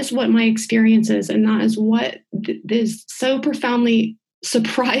 But that is what my experience is. And that is what is so profoundly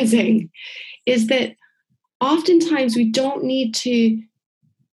surprising is that oftentimes we don't need to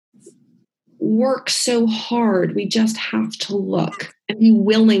work so hard. We just have to look and be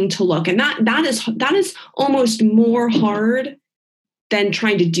willing to look. And that is almost more hard than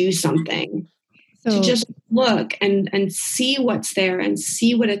trying to do something. So, to just look and see what's there and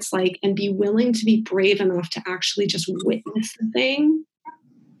see what it's like and be willing to be brave enough to actually just witness the thing.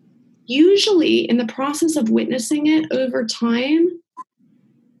 Usually in the process of witnessing it over time,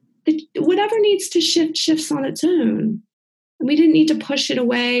 whatever needs to shift shifts on its own. And we didn't need to push it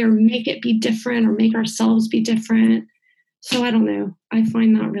away or make it be different or make ourselves be different. So I don't know. I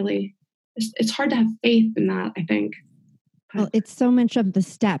find that really, it's hard to have faith in that, I think. Well, it's so much of the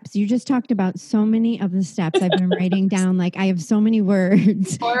steps. You just talked about so many of the steps I've been writing down. Like I have so many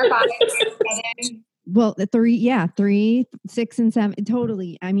words. 4 or 5. Well, the 3, 6, and 7.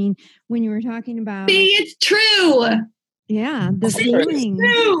 Totally. I mean, when you were talking about it's true. Yeah, the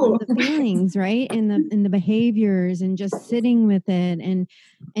feelings, right? And the behaviors and just sitting with it. And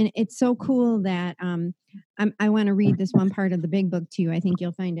it's so cool that I want to read this one part of the big book to you. I think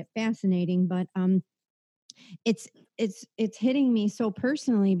you'll find it fascinating, but it's hitting me so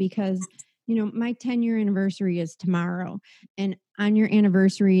personally because, my 10-year anniversary is tomorrow. And on your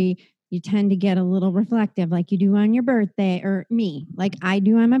anniversary, you tend to get a little reflective like you do on your birthday, or me, like I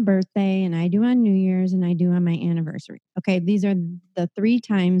do on my birthday and I do on New Year's and I do on my anniversary. Okay. These are the 3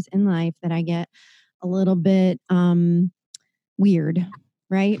 times in life that I get a little bit weird,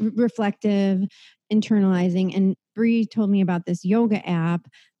 right? Reflective, internalizing. And Bree told me about this yoga app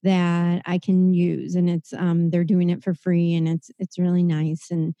that I can use, and it's they're doing it for free, and it's really nice.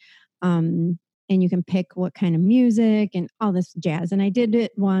 And you can pick what kind of music and all this jazz. And I did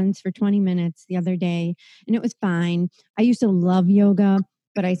it once for 20 minutes the other day, and it was fine. I used to love yoga,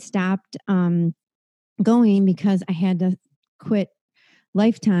 but I stopped going because I had to quit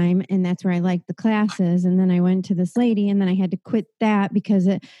Lifetime, and that's where I liked the classes. And then I went to this lady, and then I had to quit that because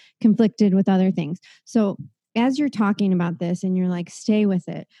it conflicted with other things. So as you're talking about this and you're like, stay with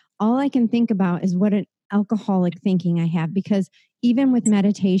it, all I can think about is what an alcoholic thinking I have, because even with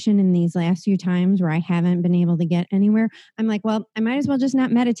meditation in these last few times where I haven't been able to get anywhere, I'm like, well, I might as well just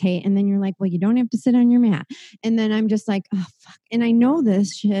not meditate. And then you're like, well, you don't have to sit on your mat. And then I'm just like, oh, fuck. And I know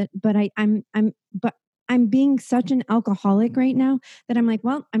this shit, but I'm being such an alcoholic right now that I'm like,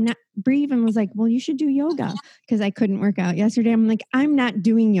 well, I'm not. Bree even was like, well, you should do yoga, because I couldn't work out yesterday. I'm like, I'm not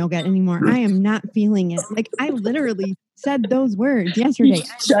doing yoga anymore. I am not feeling it. Like I literally said those words yesterday.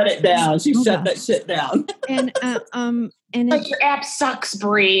 Shut it down. She shut that shit down. And like your app sucks,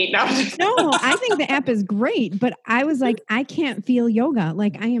 Bree. No, I think the app is great, but I was like, I can't feel yoga.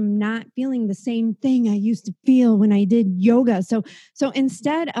 Like I am not feeling the same thing I used to feel when I did yoga. So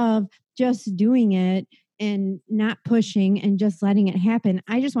instead of just doing it and not pushing and just letting it happen,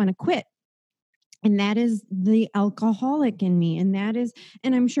 I just want to quit. And that is the alcoholic in me. And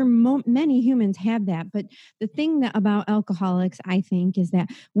I'm sure many humans have that. But the thing about alcoholics, I think, is that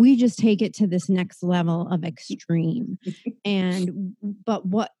we just take it to this next level of extreme. But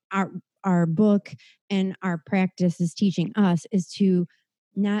what our book and our practice is teaching us is to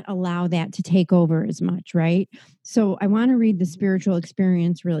not allow that to take over as much, right? So I want to read the spiritual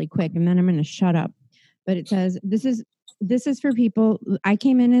experience really quick, and then I'm going to shut up. But it says, this is for people. I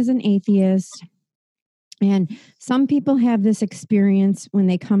came in as an atheist. And some people have this experience when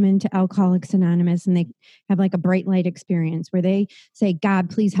they come into Alcoholics Anonymous, and they have like a bright light experience where they say, God,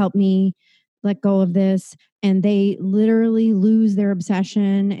 please help me let go of this. And they literally lose their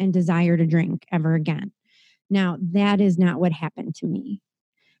obsession and desire to drink ever again. Now, that is not what happened to me.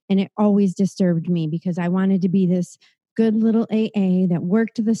 And it always disturbed me because I wanted to be this good little AA that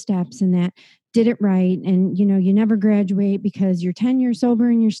worked the steps and that did it right. And, you never graduate because you're 10 years sober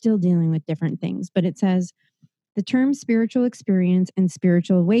and you're still dealing with different things. But it says the terms spiritual experience and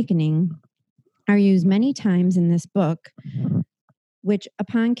spiritual awakening are used many times in this book, which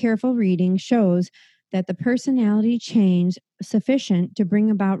upon careful reading shows that the personality change sufficient to bring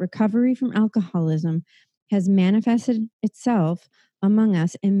about recovery from alcoholism has manifested itself among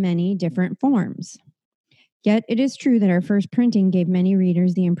us in many different forms. Yet it is true that our first printing gave many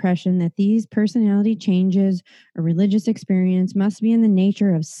readers the impression that these personality changes or religious experience must be in the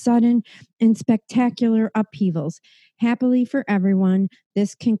nature of sudden and spectacular upheavals. Happily for everyone,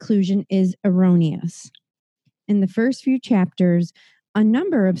 this conclusion is erroneous. In the first few chapters, a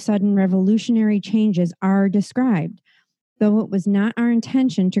number of sudden revolutionary changes are described. Though it was not our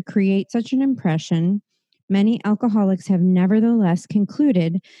intention to create such an impression, many alcoholics have nevertheless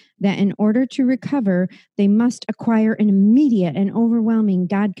concluded that in order to recover, they must acquire an immediate and overwhelming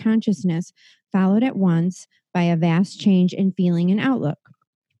God consciousness, followed at once by a vast change in feeling and outlook.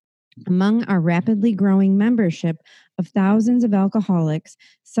 Among our rapidly growing membership of thousands of alcoholics,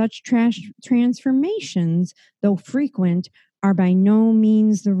 such transformations, though frequent, are by no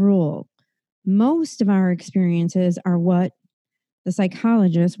means the rule. Most of our experiences are what the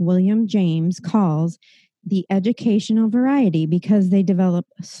psychologist William James calls the educational variety because they develop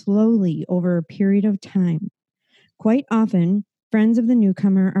slowly over a period of time. Quite often, friends of the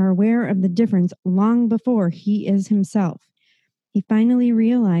newcomer are aware of the difference long before he is himself. He finally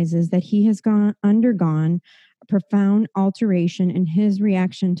realizes that he has undergone a profound alteration in his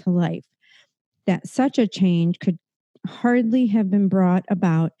reaction to life, that such a change could hardly have been brought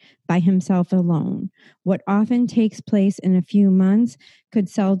about by himself alone. What often takes place in a few months could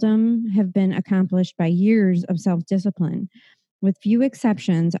seldom have been accomplished by years of self-discipline. With few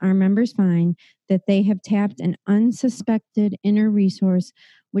exceptions, our members find that they have tapped an unsuspected inner resource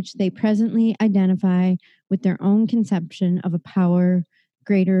which they presently identify with their own conception of a power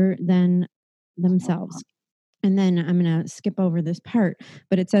greater than themselves. And then I'm going to skip over this part,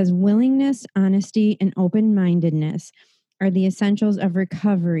 but it says willingness, honesty, and open mindedness are the essentials of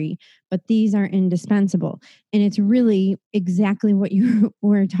recovery, but these are indispensable. And it's really exactly what you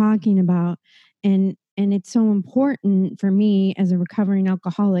were talking about. And it's so important for me as a recovering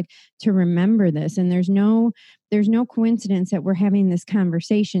alcoholic to remember this. And there's no coincidence that we're having this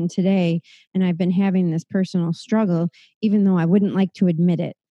conversation today. And I've been having this personal struggle, even though I wouldn't like to admit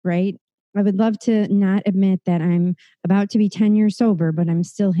it, right? I would love to not admit that I'm about to be 10 years sober, but I'm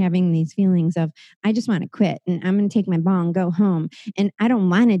still having these feelings of, I just want to quit and I'm going to take my ball and go home. And I don't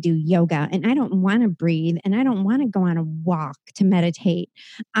want to do yoga and I don't want to breathe and I don't want to go on a walk to meditate.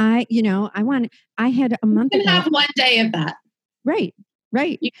 I had a month You ago. can have one day of that. Right.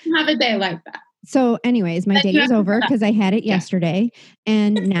 You can have a day like that. So anyways, my day is over because I had it yesterday.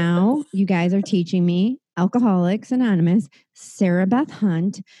 And now you guys are teaching me Alcoholics Anonymous, Sarah Beth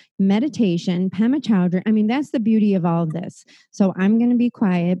Hunt, meditation, Pema Chowdhury. I mean, that's the beauty of all of this. So I'm going to be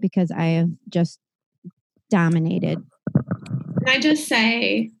quiet because I have just dominated. Can I just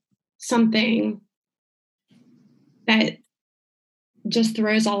say something that just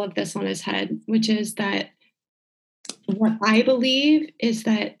throws all of this on his head, which is that what I believe is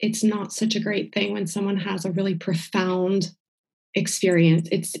that it's not such a great thing when someone has a really profound experience.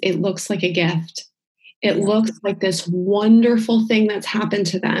 It looks like a gift. It looks like this wonderful thing that's happened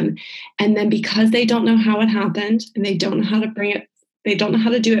to them. And then because they don't know how it happened and they don't know how to bring it, they don't know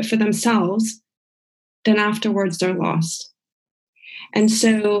how to do it for themselves, then afterwards they're lost. And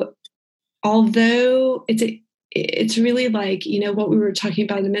so although it's really like, what we were talking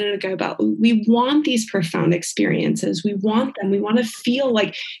about a minute ago about we want these profound experiences. We want them. We want to feel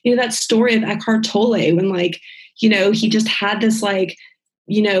like, that story of Eckhart Tolle when he just had this I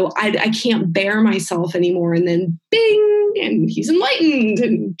can't bear myself anymore. And then bing, and he's enlightened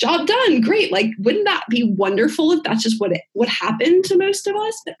and job done. Great. Like, wouldn't that be wonderful if that's just what happened to most of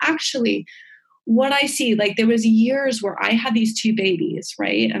us? But actually what I see, there was years where I had these two babies,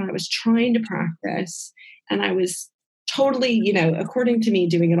 right? And I was trying to practice and I was totally, according to me,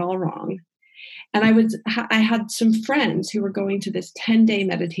 doing it all wrong. And I had some friends who were going to this 10-day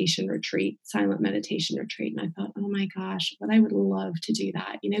meditation retreat, silent meditation retreat. And I thought, oh my gosh, but I would love to do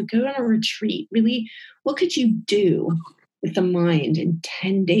that. Go on a retreat. Really, what could you do with the mind in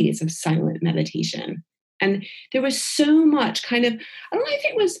 10 days of silent meditation? And there was so much I don't know if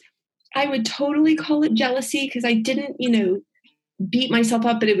it was, I would totally call it jealousy because I didn't, beat myself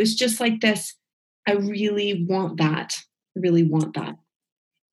up, but it was just like this, I really want that. I really want that.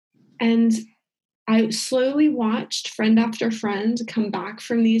 And I slowly watched friend after friend come back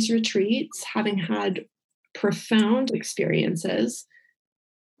from these retreats, having had profound experiences,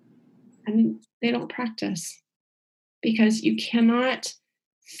 and they don't practice because you cannot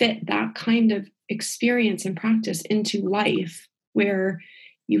fit that kind of experience and practice into life where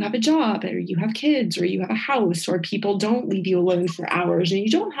you have a job or you have kids or you have a house or people don't leave you alone for hours and you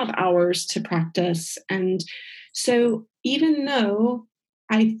don't have hours to practice. And so even though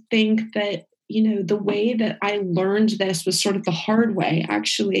I think that, the way that I learned this was sort of the hard way,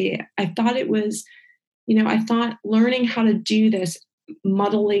 actually, I thought it was, I thought learning how to do this,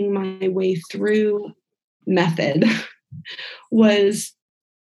 muddling my way through method was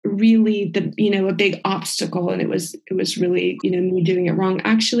really a big obstacle. And it was really, me doing it wrong.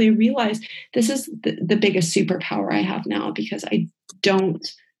 Actually, I realized this is the biggest superpower I have now because I don't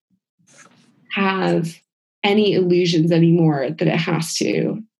have any illusions anymore that it has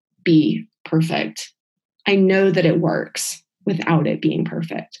to be perfect. I know that it works without it being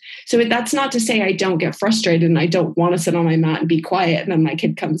perfect. So that's not to say I don't get frustrated and I don't want to sit on my mat and be quiet. And then my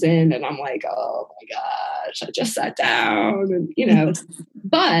kid comes in and I'm like, oh my gosh, I just sat down and,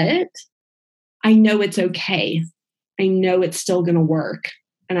 but I know it's okay. I know it's still going to work.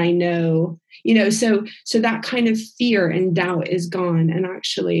 And I know, so that kind of fear and doubt is gone. And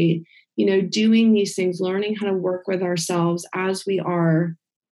actually, doing these things, learning how to work with ourselves as we are,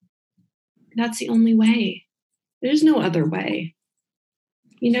 that's the only way. There's no other way,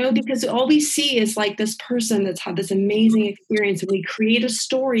 because all we see is this person that's had this amazing experience and we create a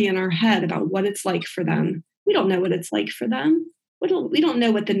story in our head about what it's like for them. We don't know what it's like for them. We don't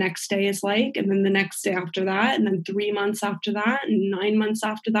know what the next day is like. And then the next day after that, and then 3 months after that, and 9 months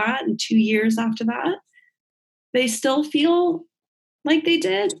after that, and 2 years after that. they still feel like they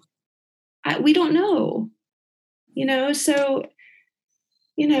did? We don't know, so,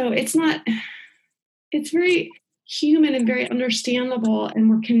 it's very human and very understandable. And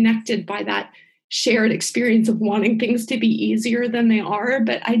we're connected by that shared experience of wanting things to be easier than they are.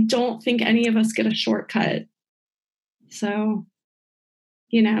 But I don't think any of us get a shortcut. So,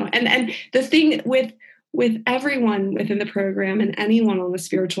 and the thing with everyone within the program and anyone on the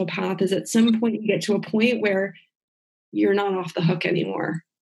spiritual path is at some point you get to a point where you're not off the hook anymore.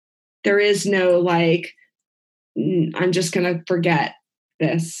 There is no like, I'm just going to forget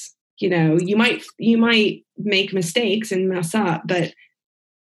this. You might make mistakes and mess up, but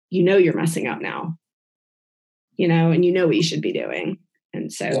you're messing up now, and what you should be doing.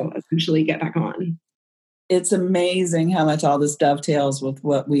 And so eventually get back on. It's amazing how much all this dovetails with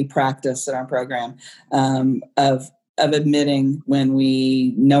what we practice in our program, of admitting when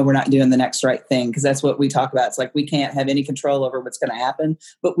we know we're not doing the next right thing, because that's what we talk about. It's like we can't have any control over what's going to happen,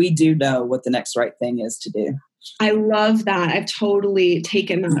 but we do know what the next right thing is to do. I love that. I've totally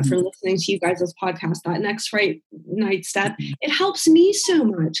taken that from listening to you guys' podcast, that next right step. It helps me so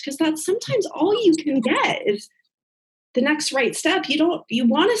much because that's sometimes all you can get is the next right step. You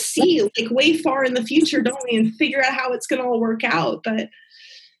want to see like way far in the future, don't we? And figure out how it's going to all work out. But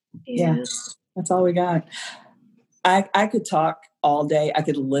yeah, that's all we got. I could talk all day. I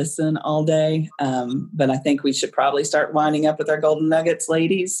could listen all day. But I think we should probably start winding up with our golden nuggets,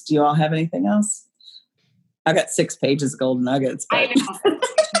 ladies. Do you all have anything else? I got 6 pages of golden nuggets. But. I know.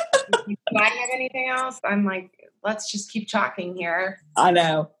 Do I have anything else? I'm like, let's just keep talking here. I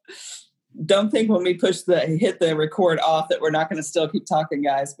know. Don't think when we hit the record off that we're not going to still keep talking,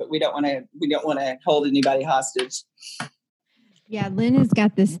 guys. But we don't want to hold anybody hostage. Yeah, Lynn has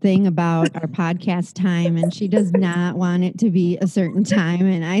got this thing about our podcast time, and she does not want it to be a certain time.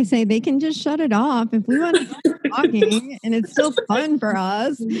 And I say they can just shut it off if we want to keep talking, and it's still fun for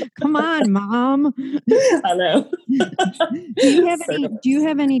us. Come on, Mom. I know. Do you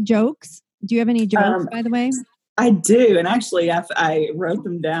have any jokes? Do you have any jokes, by the way? I do, and actually, I wrote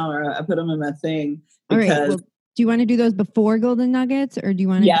them down, or I put them in my thing. All right. Well, do you want to do those before Golden Nuggets, or do you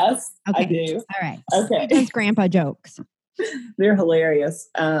want to? Yes, okay. I do. All right. Okay. Those grandpa jokes. They're hilarious.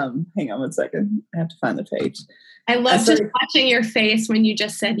 Hang on one second. I have to find the page. I love just watching your face when you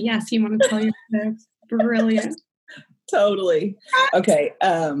just said, yes, you want to tell your jokes. Brilliant. Totally. Okay.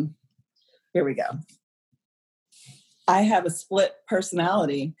 Here we go. I have a split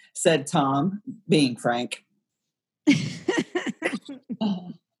personality, said Tom, being frank.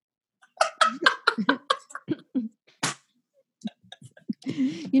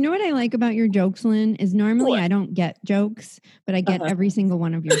 You know what I like about your jokes, Lynn, is normally I don't get jokes, but I get every single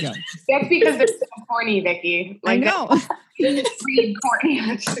one of your jokes. That's because they're so corny, Vicki. Like, I know. Read corny.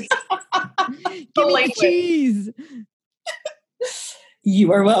 Give me the cheese.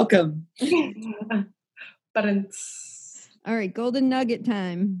 You are welcome. But all right, golden nugget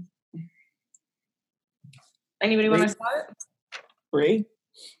time. Anybody want to start? Bree?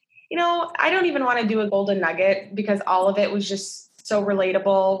 I don't even want to do a golden nugget because all of it was just so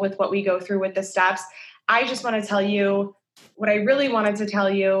relatable with what we go through with the steps. I just want to tell you what I really wanted to tell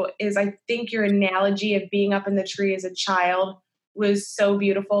you is I think your analogy of being up in the tree as a child was so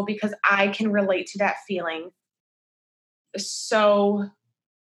beautiful because I can relate to that feeling so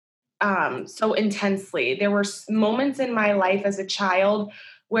intensely. There were moments in my life as a child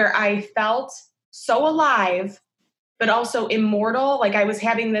where I felt so alive, but also immortal. Like I was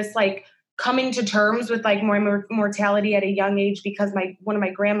having this like coming to terms with like my mortality at a young age because one of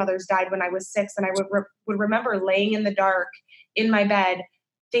my grandmothers died when I was 6, and I would remember laying in the dark in my bed,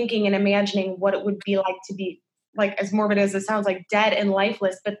 thinking and imagining what it would be like to be like, as morbid as it sounds, like dead and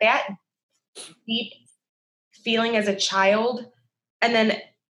lifeless. But that deep feeling as a child, and then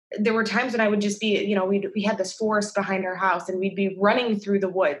there were times when I would just be, we had this forest behind our house, and we'd be running through the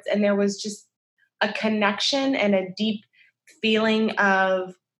woods, and there was just a connection and a deep feeling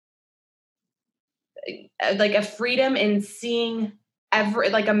of like a freedom in seeing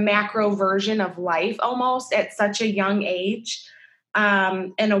like a macro version of life almost at such a young age,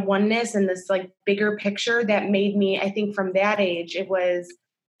 and a oneness and this like bigger picture that made me, I think from that age, it was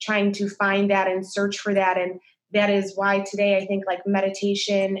trying to find that and search for that. And that is why today I think like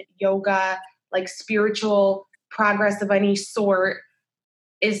meditation, yoga, like spiritual progress of any sort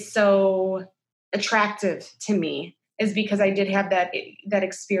is so attractive to me, is because I did have that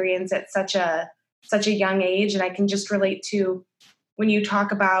experience at such a young age. And I can just relate to when you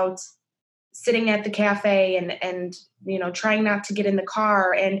talk about sitting at the cafe and trying not to get in the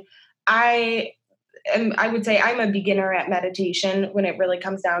car. And I would say I'm a beginner at meditation when it really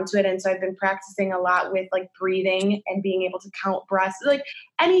comes down to it. And so I've been practicing a lot with like breathing and being able to count breaths, like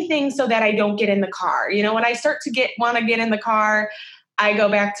anything so that I don't get in the car. You know, when I start to want to get in the car, I go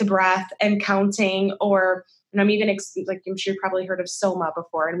back to breath and counting, and I'm even like, I'm sure you probably heard of Soma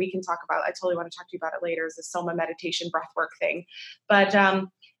before, and we can talk about, I totally want to talk to you about it later, is the Soma meditation breathwork thing. But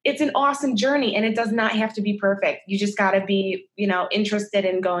it's an awesome journey, and it does not have to be perfect. You just got to be, interested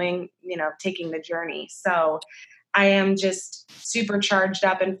in going, taking the journey. So I am just super charged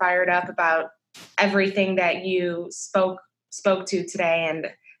up and fired up about everything that you spoke to today, and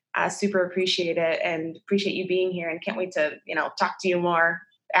super appreciate it and appreciate you being here, and can't wait to, talk to you more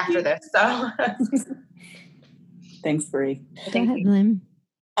after this. So Thanks, Bree. Go ahead, Lynn.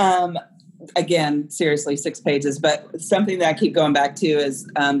 Again, seriously, 6 pages, but something that I keep going back to is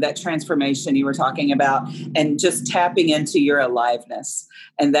that transformation you were talking about, and just tapping into your aliveness.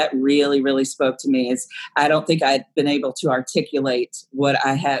 And that really, really spoke to me. Is I don't think I'd been able to articulate what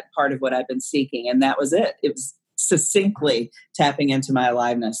I had, part of what I've been seeking. And that was it. It was succinctly tapping into my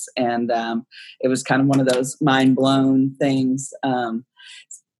aliveness. And it was kind of one of those mind blown things.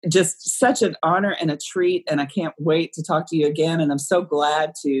 Just such an honor and a treat, and I can't wait to talk to you again. And I'm so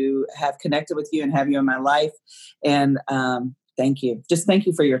glad to have connected with you and have you in my life. And thank you. Just thank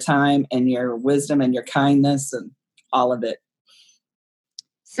you for your time and your wisdom and your kindness and all of it.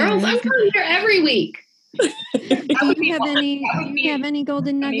 Girls, I'm coming here every week. Do you have any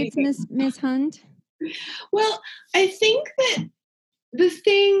golden nuggets, Miss Hunt? Well, I think that the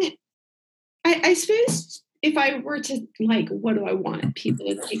thing, I suppose, if I were to like, what do I want people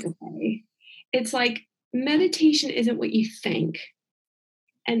to take away? It's like meditation isn't what you think.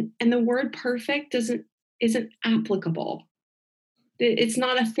 And the word perfect isn't applicable. It's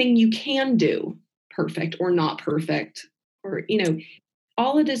not a thing you can do, perfect or not perfect, or,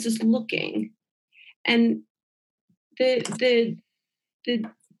 all it is looking. And the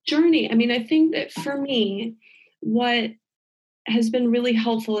journey, I mean, I think that for me, what has been really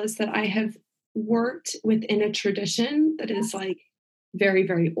helpful is that I have worked within a tradition that is like very,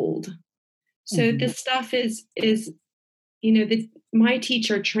 very old. So this stuff is my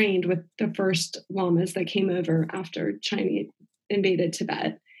teacher trained with the first lamas that came over after China invaded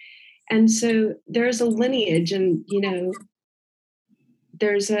Tibet. And so there's a lineage, and,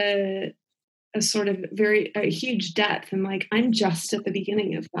 there's a sort of a huge depth. And like, I'm just at the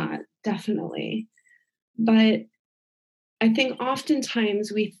beginning of that, definitely. But I think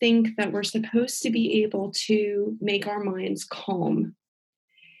oftentimes we think that we're supposed to be able to make our minds calm.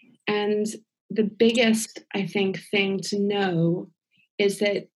 And the biggest, I think, thing to know is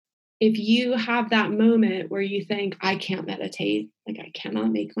that if you have that moment where you think, I can't meditate, like I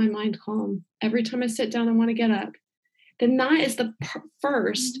cannot make my mind calm, every time I sit down, I want to get up, then that is the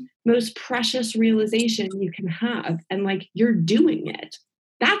first most precious realization you can have. And like, you're doing it.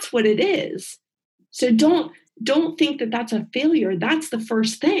 That's what it is. So don't think that that's a failure. That's the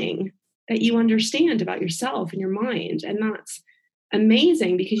first thing that you understand about yourself and your mind. And that's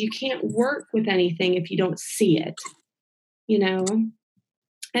amazing, because you can't work with anything if you don't see it,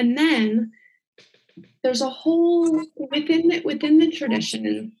 And then there's a whole, within the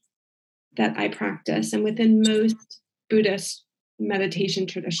tradition that I practice, and within most Buddhist meditation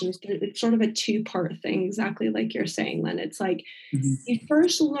traditions, it's sort of a 2-part thing, exactly like you're saying, Lynn. It's like, you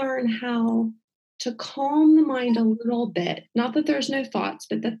first learn how to calm the mind a little bit. Not that there's no thoughts,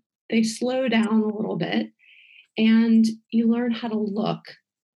 but that they slow down a little bit. And you learn how to look.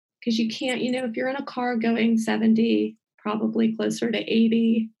 Because you can't, if you're in a car going 70, probably closer to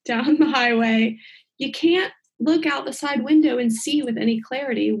 80 down the highway, you can't look out the side window and see with any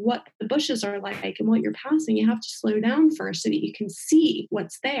clarity what the bushes are like and what you're passing. You have to slow down first so that you can see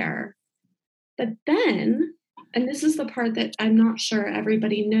what's there. But then, and this is the part that I'm not sure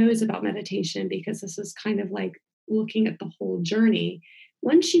everybody knows about meditation, because this is kind of like looking at the whole journey.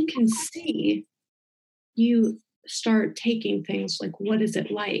 Once you can see, you start taking things like, what is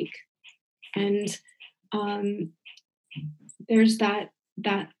it like? And there's that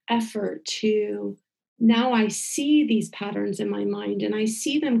effort to, now I see these patterns in my mind and I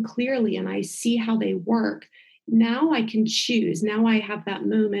see them clearly and I see how they work. Now I can choose. Now I have that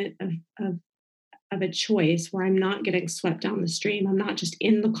moment of a choice where I'm not getting swept down the stream. I'm not just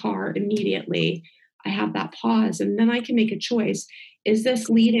in the car immediately. I have that pause, and then I can make a choice. Is this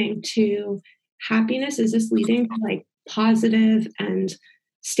leading to happiness? Is this leading to like positive and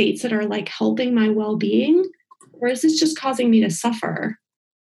states that are like helping my well-being? Or is this just causing me to suffer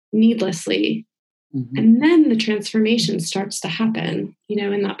needlessly? Mm-hmm. And then the transformation starts to happen,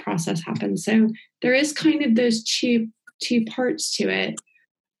 and that process happens. So there is kind of those two parts to it.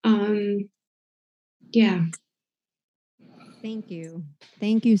 Yeah. Thank you.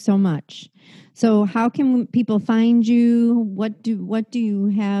 Thank you so much. So how can people find you? What do you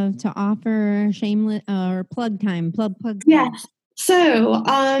have to offer? Shameless or plug time? Plug time. Yes. So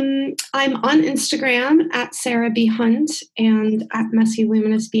I'm on Instagram at Sarah B. Hunt and at Messy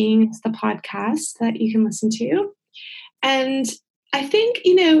Luminous Being is the podcast that you can listen to. And I think,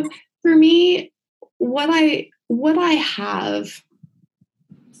 for me, what I have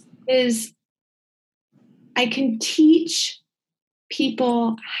is I can teach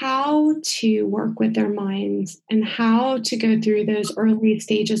people how to work with their minds and how to go through those early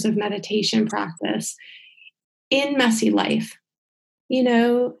stages of meditation practice in messy life.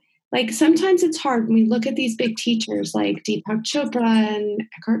 Like sometimes it's hard when we look at these big teachers like Deepak Chopra and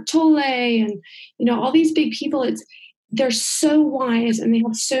Eckhart Tolle and, all these big people. They're so wise and they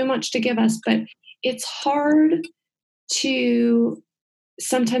have so much to give us, but it's hard to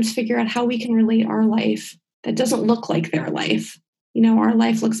sometimes figure out how we can relate our life that doesn't look like their life. Our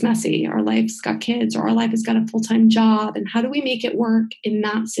life looks messy. Our life's got kids, or our life has got a full-time job. And how do we make it work in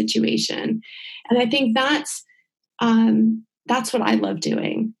that situation? And I think that's what I love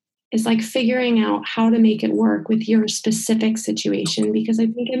doing, is like figuring out how to make it work with your specific situation. Because I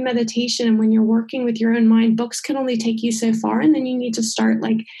think in meditation and when you're working with your own mind, books can only take you so far. And then you need to start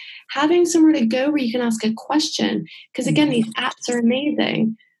like having somewhere to go where you can ask a question. Because again, these apps are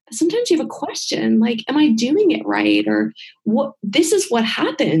amazing. But sometimes you have a question like, am I doing it right? Or this is what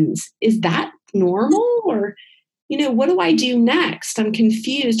happens. Is that normal? Or, what do I do next? I'm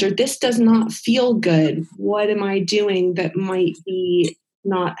confused, or this does not feel good. What am I doing that might be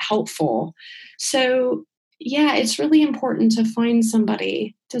not helpful? So yeah, it's really important to find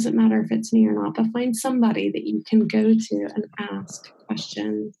somebody. Doesn't matter if it's me or not, but find somebody that you can go to and ask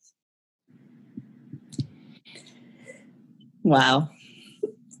questions. Wow.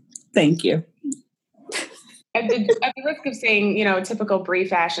 Thank you. At the risk of saying, typical Brie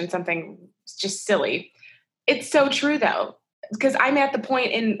fashion, something just silly. It's so true though, because I'm at the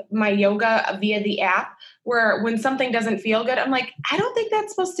point in my yoga via the app where when something doesn't feel good, I'm like, I don't think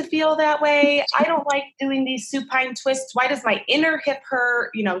that's supposed to feel that way. I don't like doing these supine twists. Why does my inner hip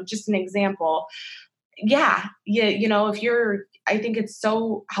hurt? Just an example. Yeah. I think it's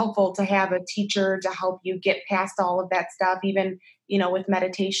so helpful to have a teacher to help you get past all of that stuff, even, with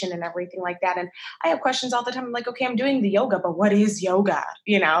meditation and everything like that. And I have questions all the time. I'm like, okay, I'm doing the yoga, but what is yoga?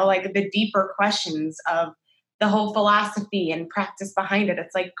 Like the deeper questions of the whole philosophy and practice behind it.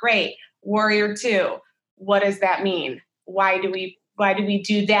 It's like, great, Warrior 2. What does that mean? Why do we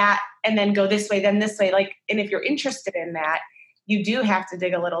do that and then go this way, then this way? Like, and if you're interested in that, you do have to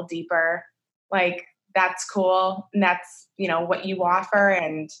dig a little deeper. Like, that's cool. And that's, what you offer,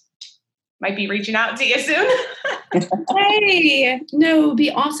 and might be reaching out to you soon. Hey, no, it'd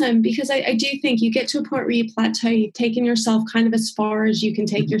be awesome, because I do think you get to a point where you plateau. You've taken yourself kind of as far as you can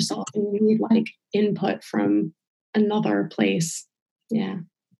take yourself, and you need like input from another place. Yeah.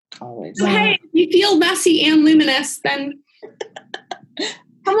 Always. So, hey, if you feel messy and luminous, then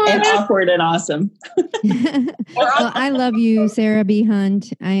come on. And awkward and awesome. Well, I love you, Sarah B.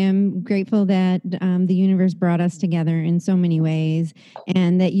 Hunt. I am grateful that the universe brought us together in so many ways,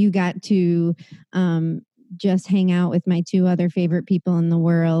 and that you got to just hang out with my two other favorite people in the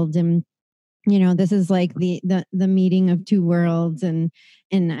world. And this is like the meeting of two worlds, and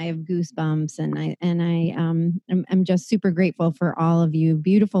I have goosebumps, and I'm just super grateful for all of you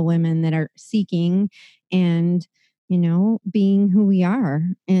beautiful women that are seeking and being who we are.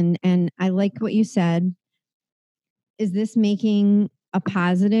 And I like what you said. Is this making a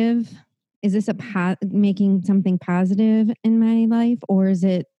positive? Is this making something positive in my life, or is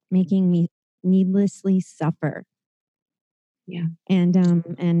it making me needlessly suffer? Yeah. And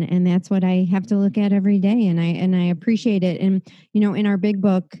that's what I have to look at every day. And I appreciate it. And, in our big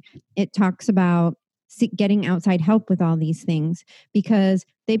book, it talks about getting outside help with all these things, because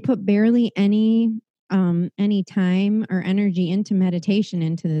they put barely any time or energy into meditation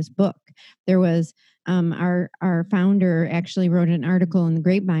into this book. There was our founder actually wrote an article in the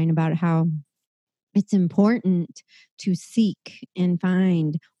Grapevine about how it's important to seek and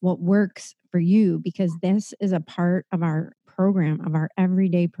find what works for you, because this is a part of our program, of our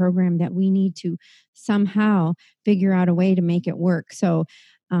everyday program, that we need to somehow figure out a way to make it work. So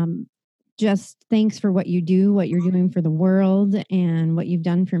just thanks for what you do, what you're doing for the world, and what you've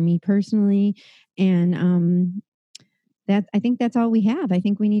done for me personally. And I think that's all we have. I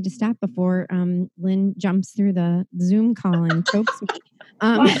think we need to stop before Lynn jumps through the Zoom call and chokes me.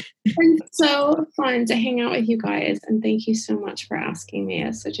 It's been so fun to hang out with you guys, and thank you so much for asking me.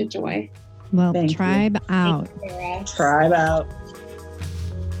 It's such a joy. Well, Thank tribe you. out. Tribe out.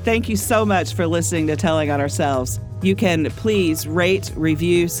 Thank you so much for listening to Telling on Ourselves. You can please rate,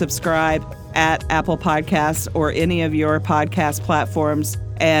 review, subscribe at Apple Podcasts or any of your podcast platforms.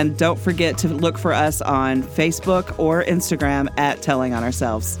 And don't forget to look for us on Facebook or Instagram at Telling on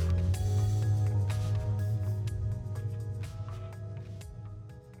Ourselves.